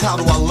is how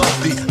do I love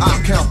thee? I'll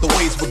count the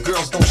ways where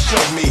girls don't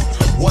shove me.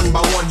 One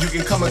by one you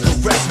can come and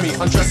caress me.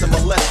 Undress and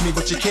molest me,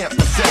 but you can't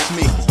possess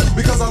me.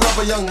 Because I love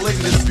a young lady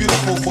that's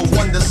beautiful, but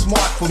one that's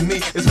smart for me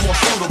is more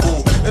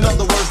suitable. In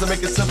other words, to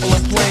make it simple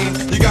and plain,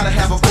 you gotta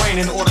have a brain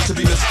in order to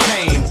be Miss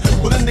Kane.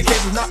 But in the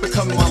case of not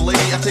becoming my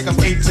lady, I take them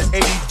 8 to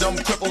 80, dumb,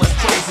 cripple, and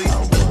crazy.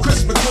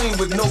 Crisp and clean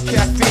with no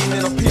caffeine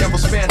and a pair of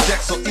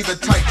spandex or either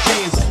tight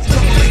jeans.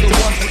 Couple of the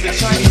ones with the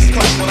Chinese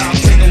cuts, but I'll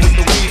take them with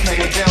the weave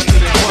hanging down to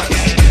their butts.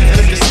 And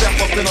if you step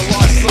up in a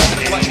large sum,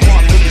 like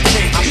Martin Luther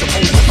King, I should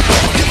hold the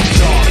fuck.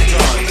 It's all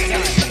done.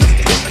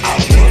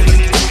 I'll work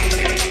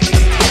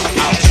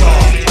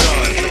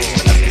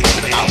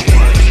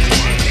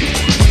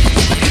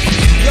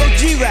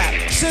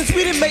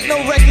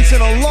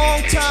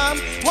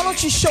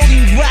don't you show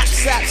these rap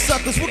sap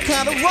suckers what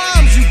kind of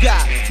rhymes you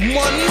got?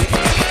 Money?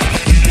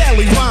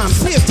 Deadly rhymes,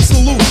 here's the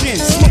solution.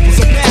 Slippers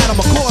are bad,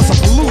 I'ma cause a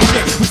pollution.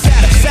 With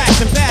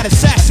satisfaction, bad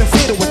attraction,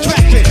 fatal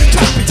attraction.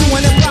 Trap me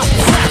doing improper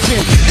fraction.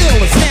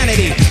 Ill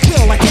insanity,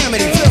 feel like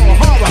amity, feel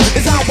horror.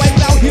 Is I wipe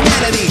out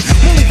humanity.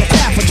 We'll leave a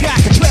path for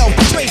track and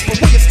 12 trace,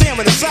 but when you're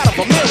staring inside of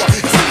a mirror,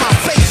 see my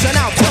face and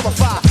I'll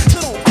terrify.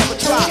 So don't ever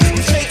try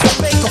to shake or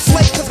bake or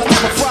flake, cause I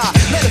never fry.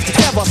 Let us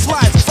together,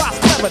 slides and fox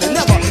clever than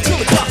never. Till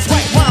the clocks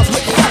right rhymes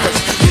with the covers.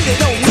 You they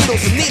know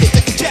needles are needed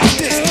to jack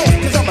this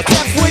thing, cause I'm a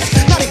death wish,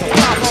 not even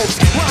rhymes.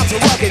 Rhymes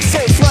are rugged, so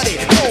flooded,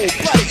 cold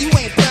blooded. You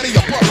ain't better,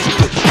 you're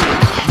bullshit.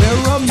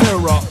 Mirror,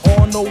 mirror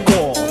on the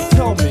wall,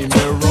 tell me,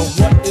 mirror,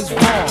 what is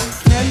wrong?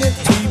 Can it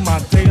be my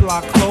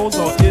daylight clothes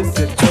or is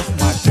it just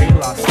my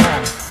daylight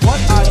song?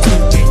 What I do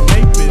ain't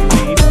make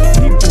believe.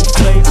 People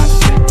say I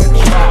shit and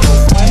try,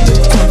 but when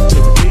it comes to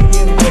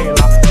being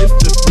daylight, it's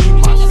just me,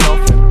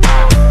 myself, and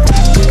I.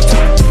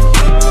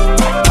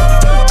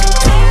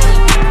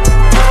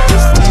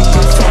 Just me,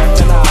 myself,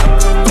 and I.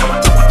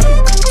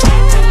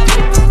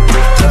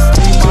 Just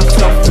me,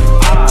 myself, and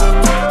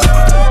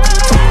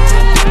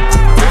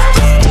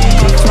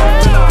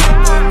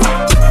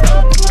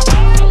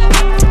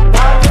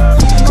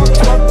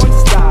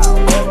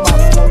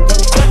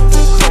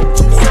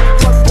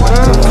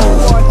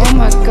Oh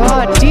my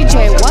god, DJ,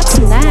 what's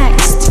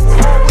next?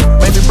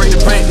 Maybe break the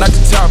bank, knock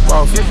the top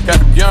off. Got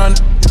the gun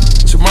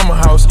to mama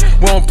house.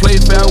 We don't play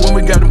foul when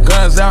we got them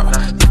guns out.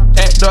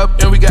 Act up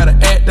and we gotta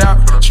act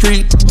out.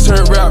 Street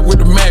turn route with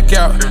the Mac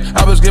out.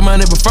 I was getting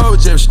money before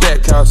Jeff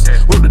Stackhouse.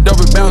 With the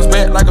double bounce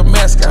back like a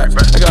mascot.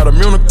 I got a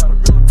Munich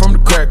from the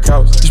crack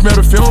house. You smell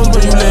the fumes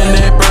when you letting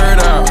that bird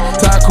out.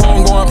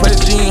 Tycoon going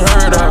places you ain't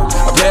heard of.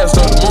 I passed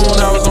up the moon,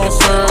 I was on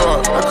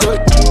syrup. I could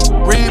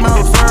read my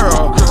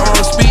referral. I'm on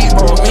a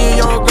speedboat, me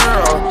and your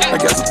girl. I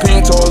got some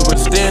pink toes with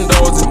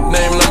stendos and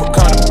name number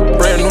kind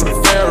brand new to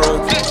Pharaoh.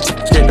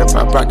 Skate that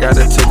pop, I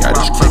gotta take out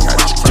this quick,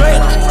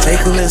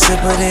 Take a little sip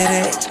of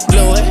that,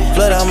 blow it,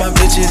 flood all my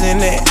bitches in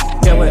that.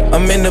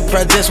 I'm in the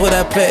projects with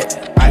I pet.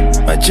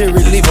 My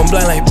jewelry leave them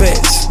blind like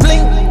bats.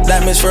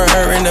 Diamonds for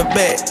her in the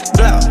back.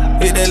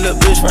 Hit that little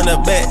bitch from the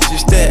back. She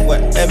stare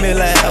at me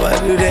like how I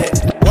do that.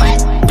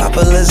 Pop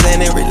a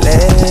lasagna,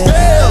 relax.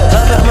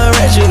 Pop out my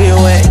rats, you get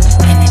wet.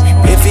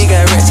 If he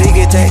got rats, he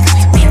get taxed.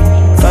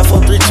 5,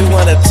 4, 3, 2,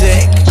 1,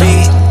 attack.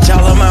 Bitch,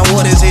 all of my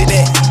waters hit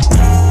that.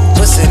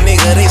 Pussy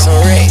nigga, they some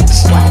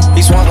rats.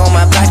 He swung on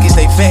my pockets,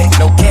 they fat,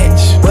 no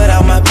catch. But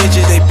all my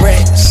bitches, they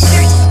brats.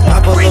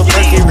 Pop a little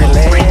bucket,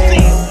 relax.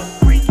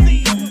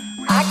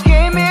 I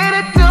came here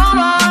to do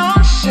my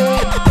own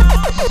shit.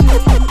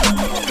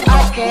 I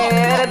came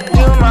here to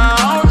do my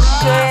own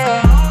shit.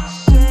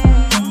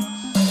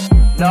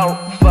 No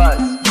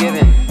fuss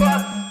given.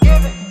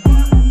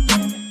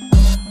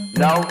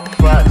 No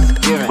fuss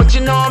given. What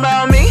you know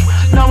about me?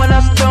 No one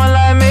else doing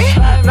like me.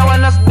 No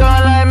one else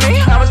doing like me.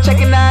 I was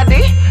checking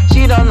ID.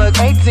 She don't look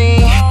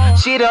 18.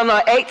 She don't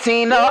look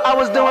 18. No, I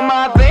was doing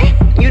my thing.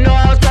 You know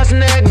I was passing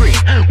that green.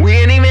 We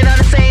ain't even on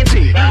the same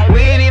team. We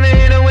ain't even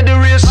hit her with the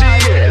real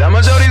shit yet.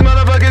 I'ma show these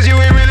motherfuckers you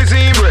ain't really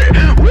seen bread.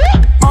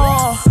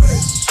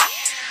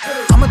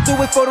 I'ma do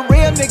it for the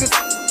real niggas.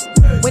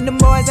 When them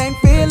boys ain't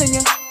feeling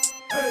you.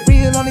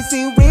 Real only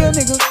see real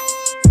niggas.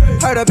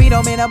 Heard a beat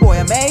on me, that boy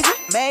amazing,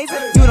 amazing.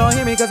 You don't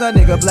hear me cause a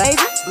nigga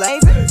blazing,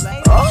 blazing.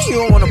 Oh, you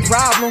don't want a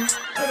problem.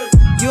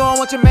 You don't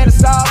want your man to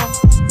solve them.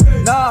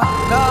 No,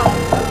 no.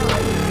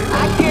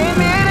 I came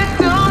here to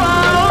do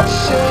my own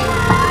shit.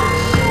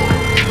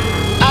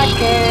 I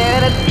came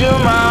here to do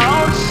my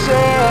own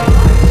shit.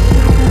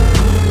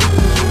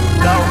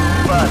 No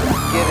fuss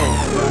given.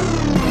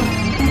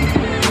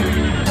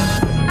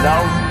 No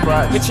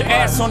fuss. Get your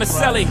ass on the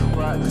celly,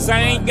 cause I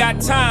ain't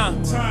got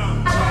time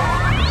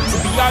to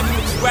be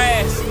arguing with your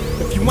ass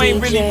if you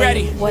ain't really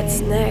ready. What's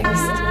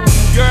next?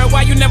 Girl,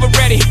 why you never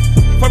ready?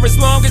 For as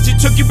long as you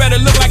took, you better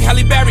look like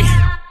Halle Berry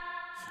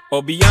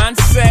or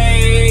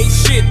Beyonce.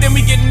 Shit, then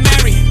we getting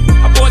married.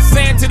 I bought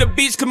sand to the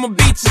beach, cause my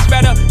beach is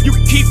better. You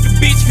can keep the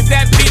beach, cause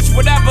that beach,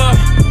 whatever.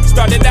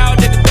 Started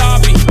out at the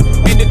Derby,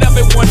 ended up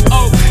at 1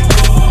 Oak.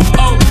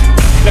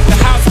 Left the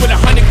house with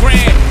 100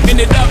 grand,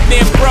 ended up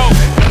near broke.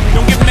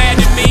 Don't get mad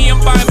at me,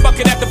 I'm buying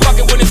bucket after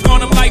bucket. When it's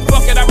gone, I'm like,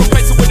 fuck it, I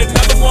replace it with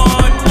another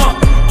one.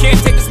 Can't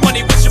take this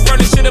money, but you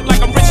burning shit up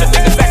like I'm richer.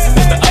 Niggas asking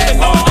if the other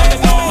no.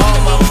 All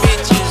my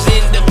bitches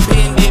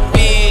independent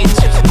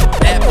bitches.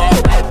 That part,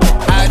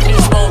 I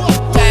just want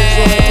the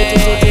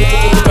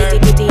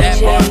flavor. That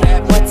part,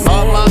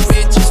 all my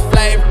bitches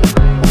flavor.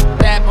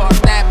 That part,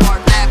 that part,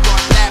 that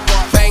part, that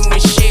part. Bang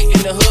this shit in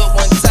the hood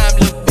one time,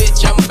 little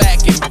bitch, I'm back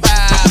and back.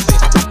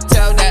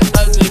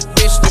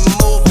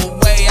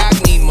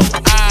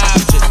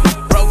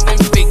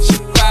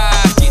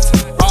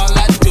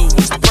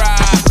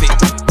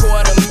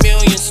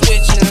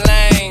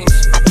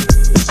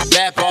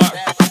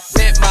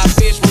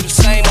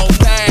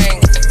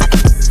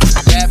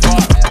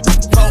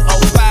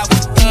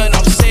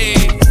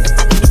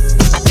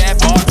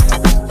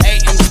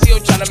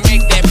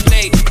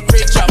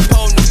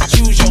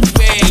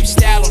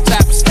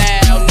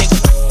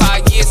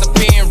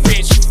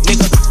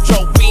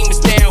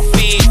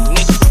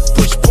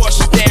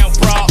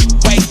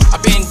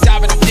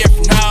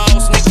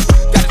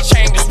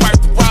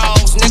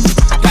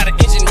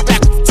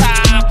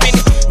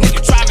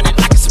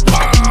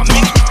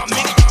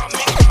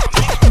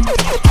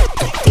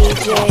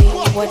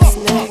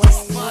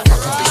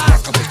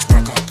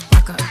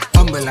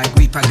 Humble like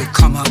we probably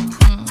come up.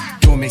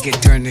 Don't make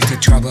it turn into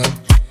trouble.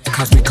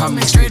 Cause we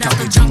coming straight out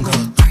the jungle.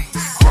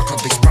 Rock up,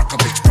 bitch, rock up,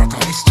 bitch, rock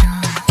up.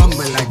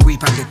 Humble like we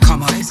probably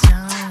come up.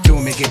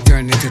 Don't make it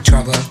turn into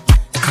trouble.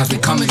 Cause we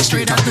coming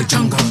straight out the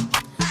jungle.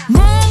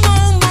 Move,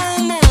 move,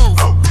 move,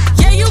 move.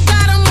 Yeah, you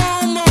gotta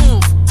move,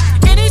 move.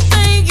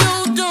 Anything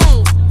you do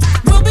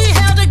will be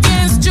held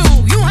against you.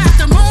 You have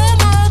to move,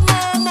 move,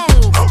 move,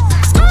 move.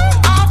 Scoot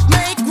off,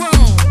 make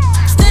room.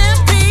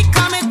 Stampede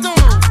coming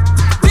through.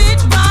 Big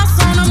boss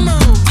on the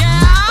move,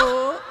 yeah.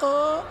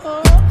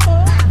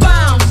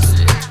 Bounce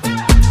it.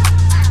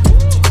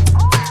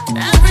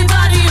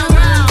 Everybody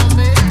around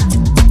me.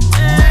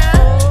 Yeah.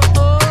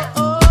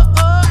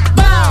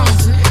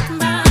 Bounce it.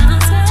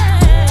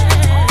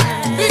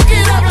 Pick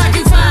it up like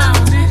you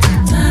found it.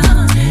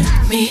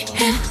 Me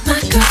and my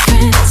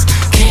girlfriends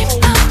came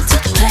out to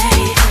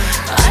play.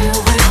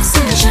 Fireworks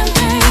and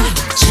champagne,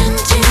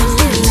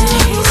 chantilly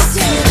lace.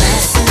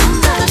 Glass in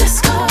the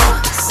disco,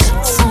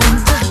 sits on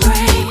the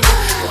brain.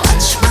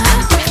 Watch my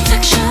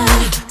reflection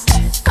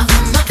on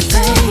my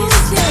face.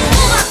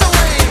 Move out the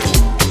way.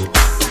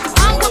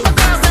 I'm with my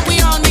girls and we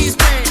on these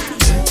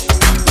things.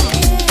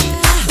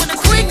 When the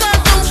queen goes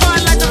through, boy,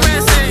 like the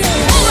rest say.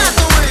 Move out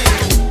the way.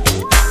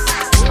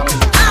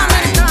 How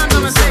many times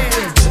I'ma say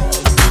it?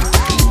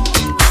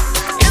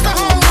 It's the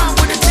home run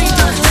when the team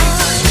touch me.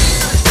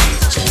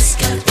 Just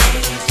got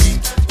paid.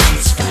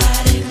 It's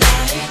Friday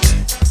night.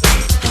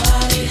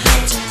 Party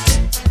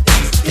hunting.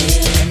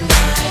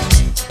 Midnight.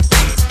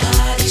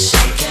 Body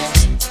shaking.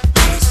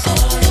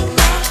 All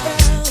around.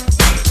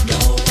 No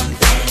one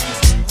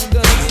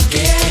there.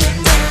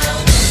 Getting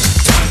down.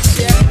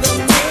 Check the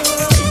mirror.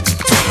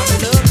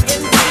 Look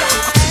in the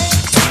light.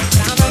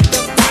 Count up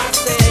the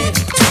posse.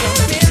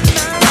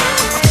 Midnight.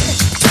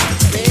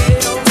 Radio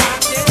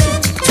rocking.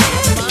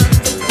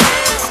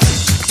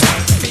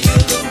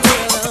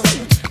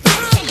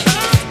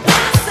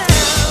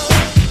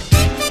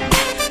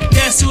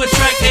 Dance to a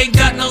track ain't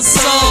got no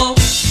soul.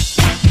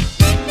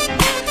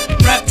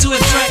 Rap to a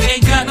track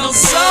ain't got no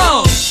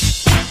soul.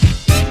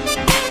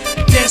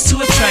 Dance to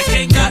a track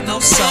ain't got no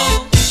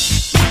soul.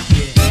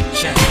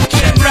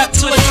 Rap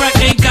to a track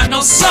ain't got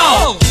no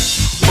soul.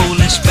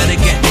 Foolish, better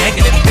get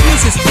negative.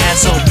 Use this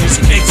asshole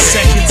music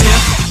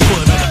executive.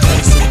 Put up a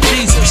place to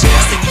Jesus.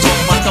 Sticking to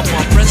my number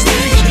one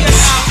prestigious.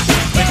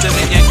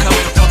 Dominion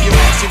coming from your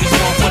ass in this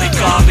one for the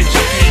garbage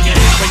opinion.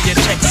 When your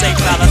checks say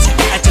balance,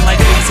 acting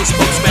like who's a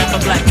spokesman for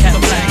Black Cat,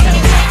 Black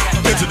Cat.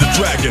 Into the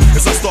dragon,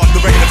 as I start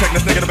the record, attack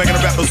this nigga, the banging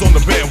the rappers on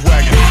the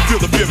bandwagon. Feel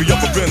the fury of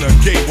a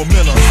renegade, with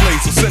men on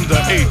slaves, so send the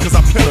aid, cause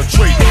I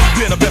penetrate.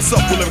 Being a best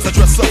up, with lyrics I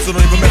dress up, so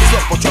don't even mess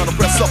up. I'm trying to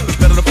press up, it's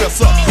better to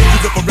fess up.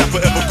 Cause if a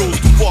rapper ever goes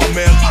too far,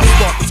 man, I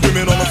start to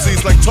screaming on them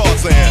seas like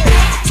Tarzan.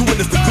 To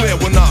witness the glare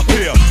when I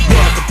appear,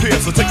 run at the pier,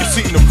 so take your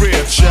seat in the rear,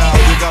 child.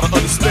 You gotta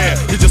understand,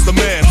 you're just a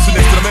man, sit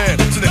next to the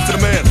man, sit next to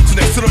the man, sit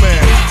next to the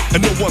man.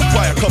 And no one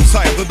fire comes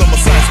higher than the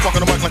Messiah,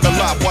 sparking the mic like a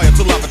live wire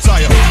till I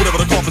retire. Whatever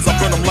the coffins, I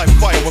burn them like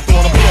fire, we're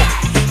throwing a blow.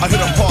 I hit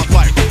them hard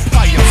like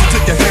fire, so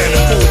take your hand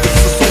and hold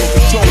this is full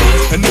control.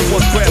 And no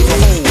one grabs a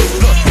hold.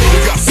 Look, you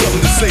got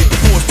something to say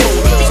before it's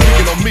told. If it's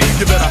speaking on me,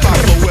 you better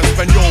hablo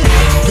Espanol.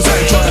 Cause I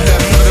ain't trying to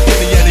have none of the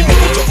penny anymore.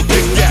 Double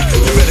kick back,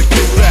 you better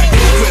get back.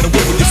 Clear the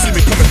way when you see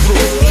me coming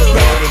through.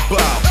 Bow and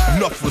bow,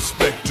 enough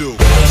respect, dude.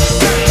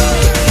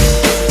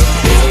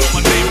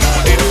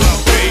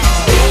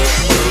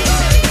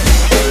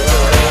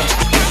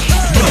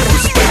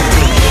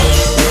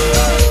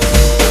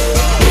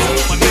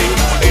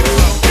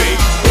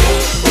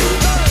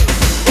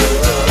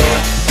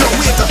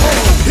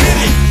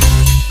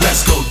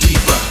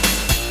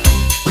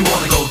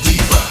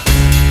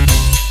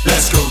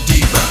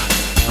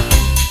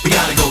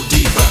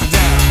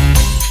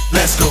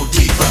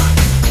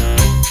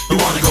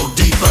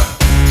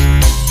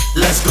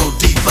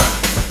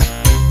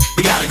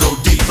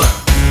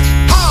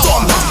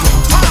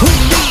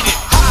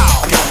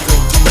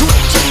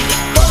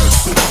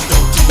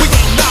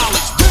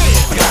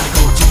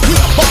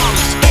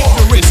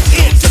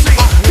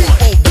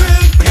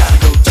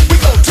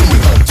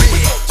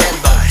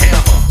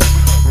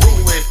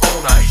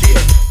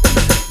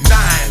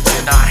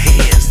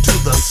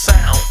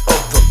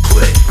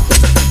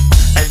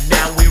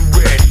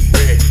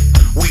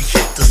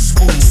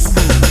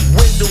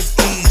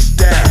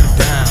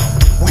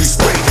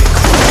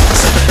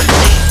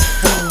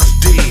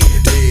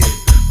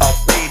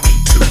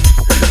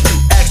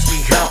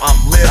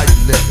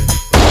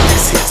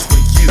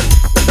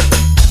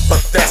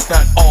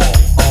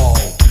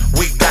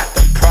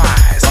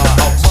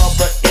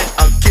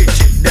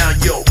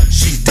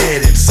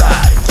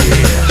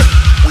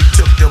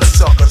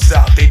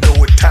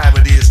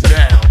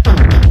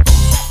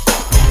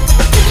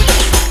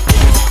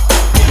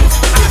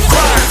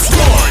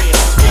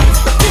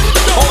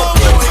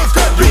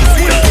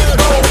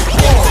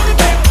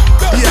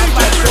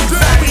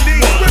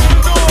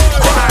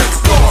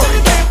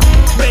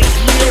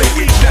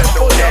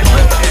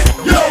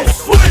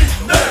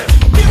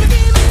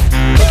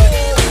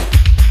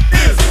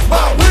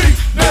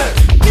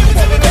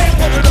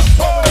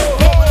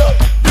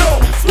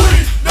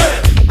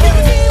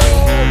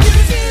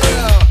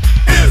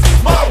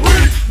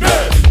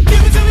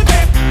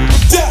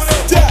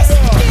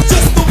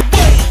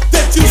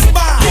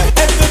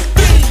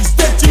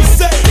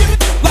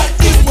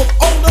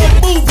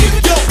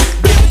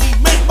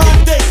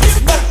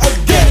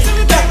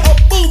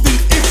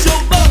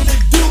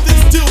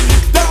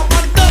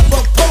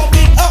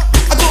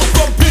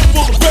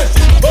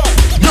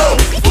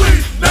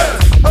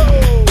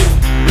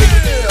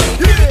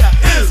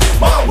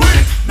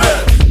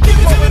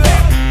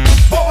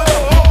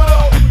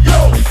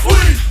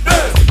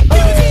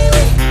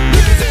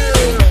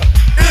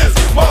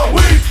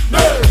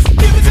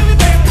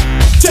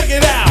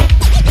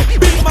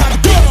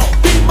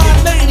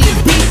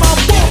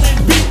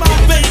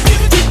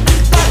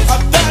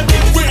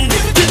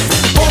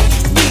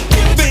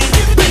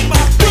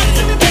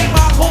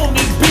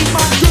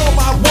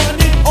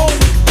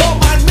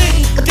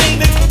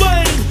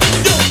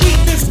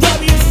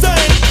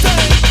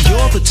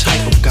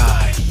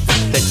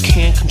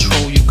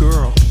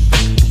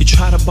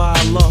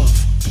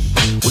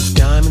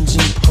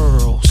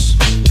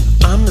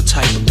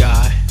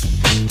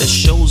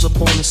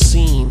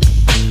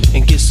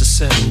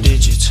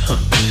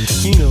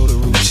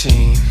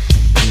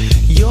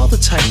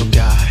 type of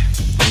guy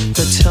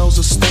that tells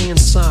her stay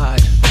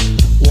inside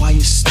while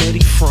you're steady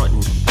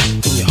frontin'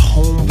 and your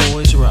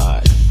homeboys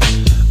ride.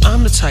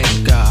 I'm the type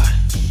of guy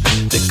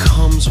that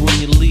comes when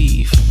you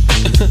leave.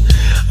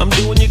 I'm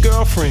doing your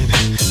girlfriend.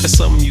 That's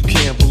something you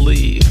can't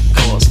believe.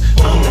 Cause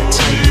I'm that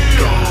type of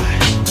guy.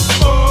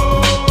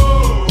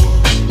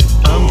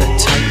 I'm that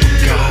type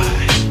of guy.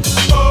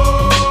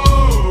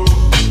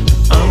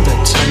 I'm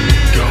that type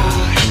of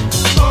guy.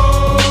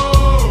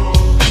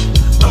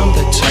 I'm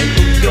that type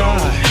of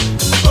guy.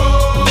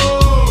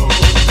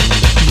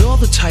 You're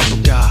the type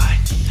of guy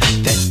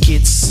that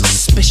gets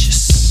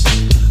suspicious.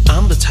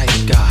 I'm the type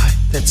of guy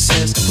that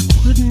says the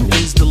pudding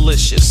is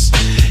delicious.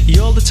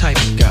 You're the type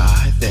of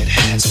guy that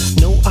has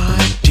no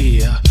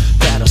idea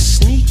that a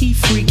sneaky,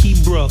 freaky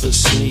brother's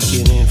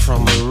sneaking in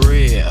from the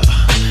rear.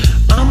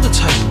 I'm the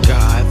type of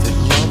guy that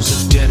loves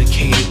a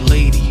dedicated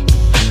lady.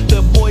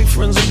 Their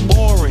boyfriends are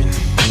boring,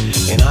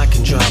 and I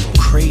can drive them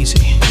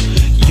crazy.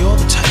 You're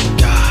the type of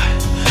guy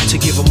to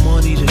give her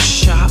money to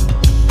shop.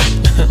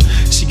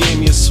 She gave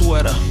me a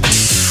sweater.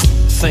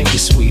 Thank you,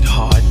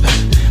 sweetheart.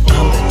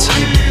 I'm the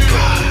type of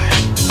guy.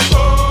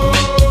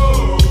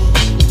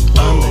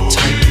 I'm the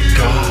type of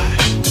guy.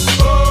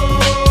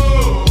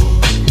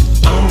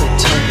 I'm the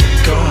type of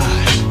guy.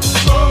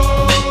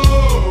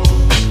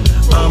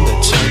 I'm the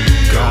type of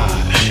guy.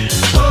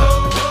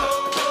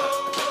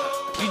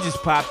 You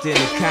just popped in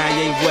to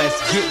Kanye West,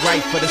 Get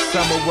Right for the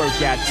Summer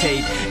Workout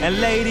tape. And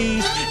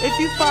ladies, if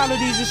you follow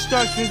these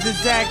instructions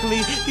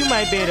exactly, you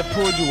might be able to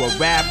pull you a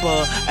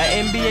rapper,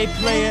 an NBA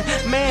player,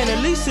 man,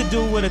 at least a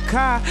dude with a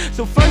car.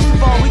 So first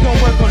of all, we gon'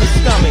 work on the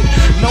stomach.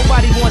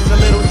 Nobody wants a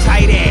little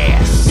tight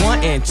ass.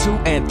 1 and 2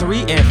 and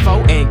 3 and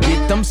 4 and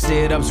get them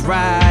sit-ups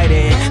right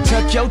and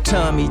tuck your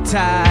tummy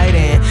tight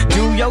and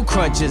do your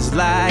crunches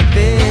like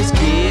this.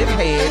 Give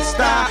head,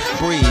 stop,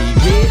 breathe,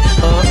 get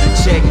up,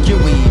 check your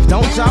weave.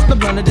 Don't drop the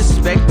blunt or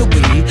disrespect the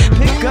weed.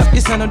 Pick up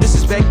your son, don't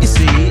disrespect your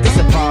seed. It's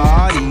a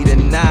party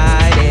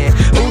tonight and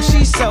ooh,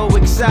 she's so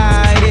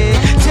excited.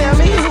 Tell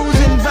me who's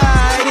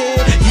invited.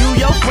 You,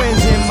 your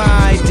friends, and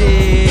my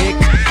dick.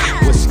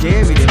 What's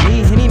scary to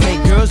me, and he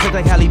make girls look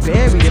like Halle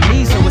Berry to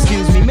me. So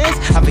excuse me, miss,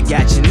 I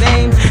forgot your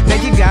name.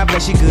 Thank you, God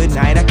bless you, good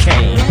night, I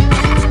came.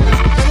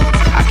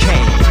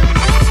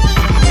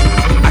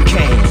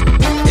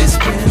 It's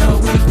been a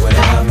week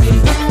without me,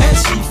 and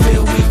she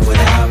feel weak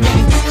without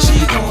me.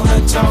 She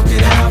wanna talk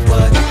it out,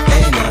 but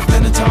ain't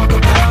nothing to talk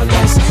about.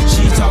 Less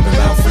she talking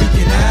about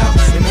freaking out,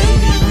 and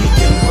maybe we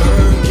can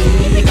work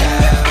it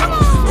out.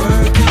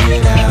 Work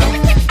it out.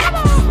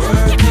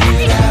 Work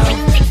it out.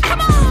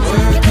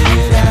 Work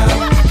it out.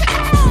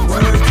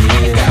 Work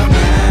it out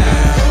now.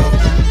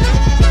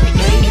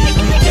 Maybe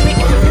we can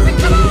work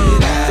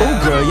it out. Oh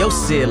girl, your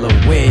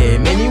silhouette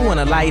made me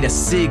wanna light a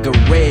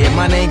cigarette.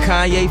 My name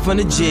Kanye from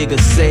the Jigger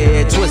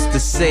said, Twister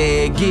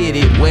said, get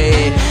it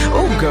wet.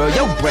 Oh girl,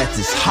 your breath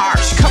is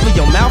harsh. Cover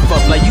your mouth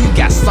up like you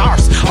got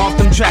SARS. Off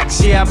them tracks,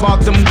 yeah, I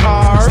bought them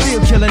cars.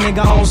 Still kill a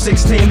nigga on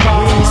 16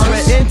 bars.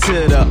 Sweat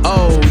into the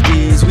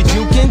oldies. We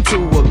juke into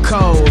a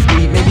cold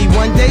beat. Maybe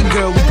one day,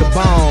 girl, we could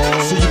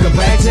bone. So you can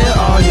brag to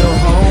all your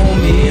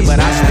homies. But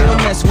I still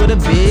mess with a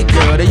big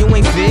girl. That you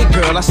ain't fit,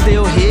 girl, I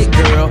still hit,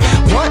 girl.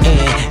 1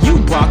 and you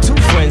brought 2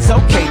 friends.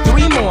 Okay,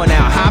 3 more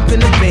now. Hop in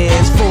the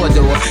Benz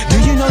 4-door. Do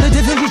you know the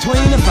difference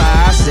between the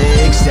 5,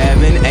 6,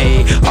 7,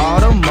 8? All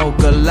the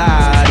mocha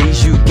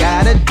lotties. You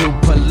gotta do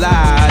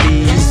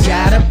Pilates.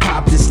 Gotta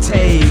pop this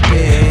tape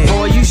in.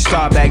 Boy, you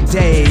start back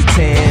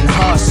dating.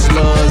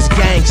 Hustlers,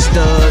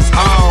 gangsters,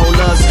 all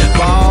us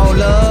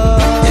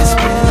ballers. It's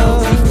been a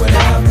week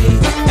without me,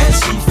 and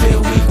she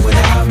feel weak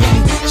without me.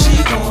 She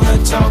wanna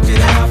talk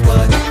it out,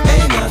 but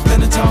ain't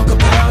nothing to talk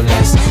about.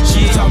 Less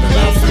she talking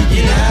about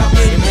freaking out.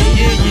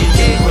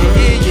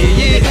 Work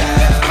it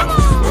out.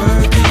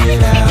 Work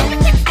it out.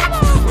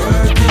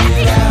 Work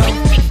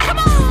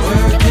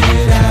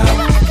it out.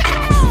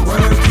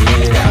 Work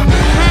it out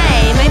now.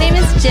 Hi, my name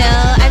is Jill.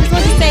 I just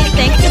want to say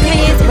thanks to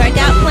Kanye's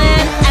workout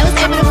plan. I was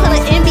able to pull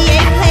an NBA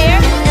player,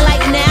 and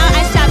like now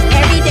I shop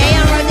every day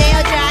on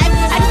Rodeo Drive.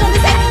 I just want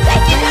to say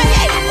thank you,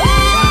 Kanye.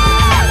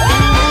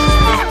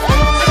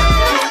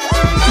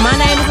 My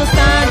name is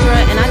Lysandra,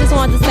 and I just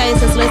wanted to say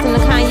since listening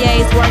to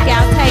Kanye's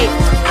workout tape,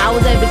 I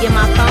was able to get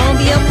my phone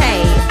bill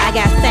paid. I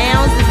got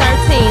Sounds and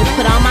 13s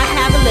put on my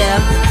Cavalier,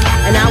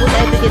 and I was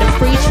able to get a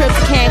free trip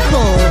to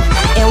Cancun.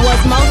 And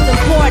what's most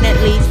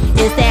importantly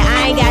is that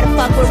I ain't gotta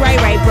fuck with Ray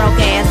Ray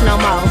broke ass no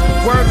more.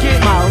 Work it,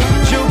 Mo,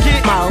 juke it,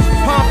 Mo,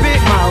 pump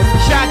it, Mo,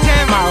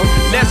 Shot-Town, Mo,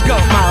 let's go,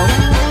 Mo.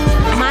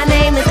 My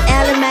name is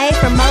Ella Mae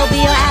from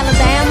Mobile,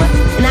 Alabama,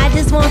 and I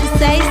just want to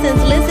say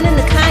since listening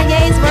to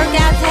Kanye's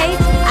workout tape,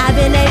 I've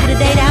been able to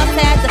date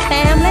outside the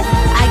family.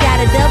 I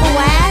got a double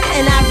wide,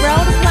 and I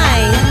rode a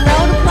plane,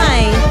 rode a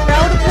plane,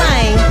 rode a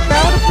plane,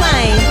 rode a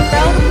plane,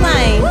 rode a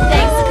plane.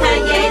 Thanks to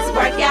Kanye's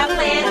workout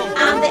plan,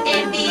 I'm the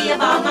envy of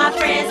all my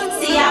friends.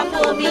 See, I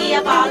pulled me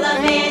a baller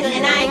man,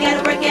 and I ain't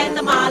gotta work at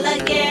the mall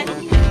again.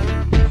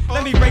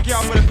 Let me break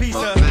y'all for the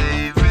pizza.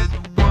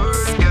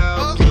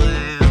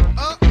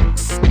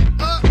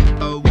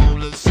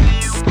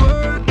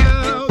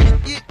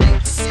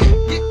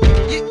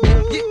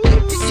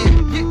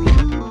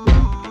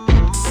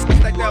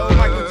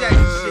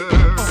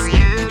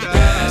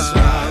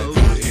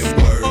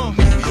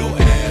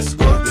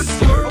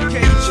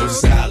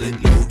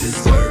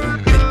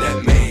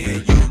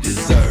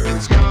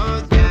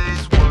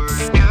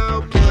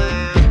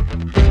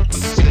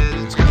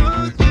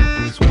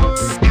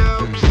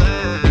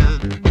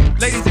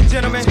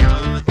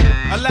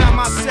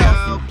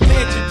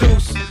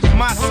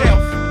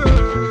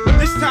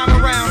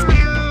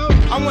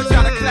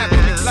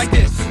 like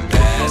this.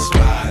 That's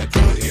right,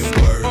 put in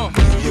work.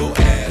 Move your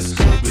ass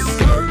to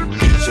berserk.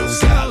 Eat your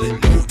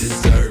salad, no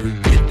dessert.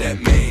 Get that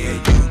man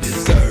you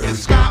deserve.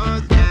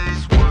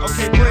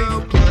 Okay, breathe.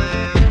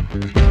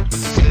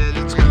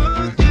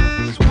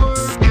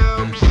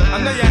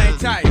 I know y'all ain't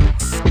tired.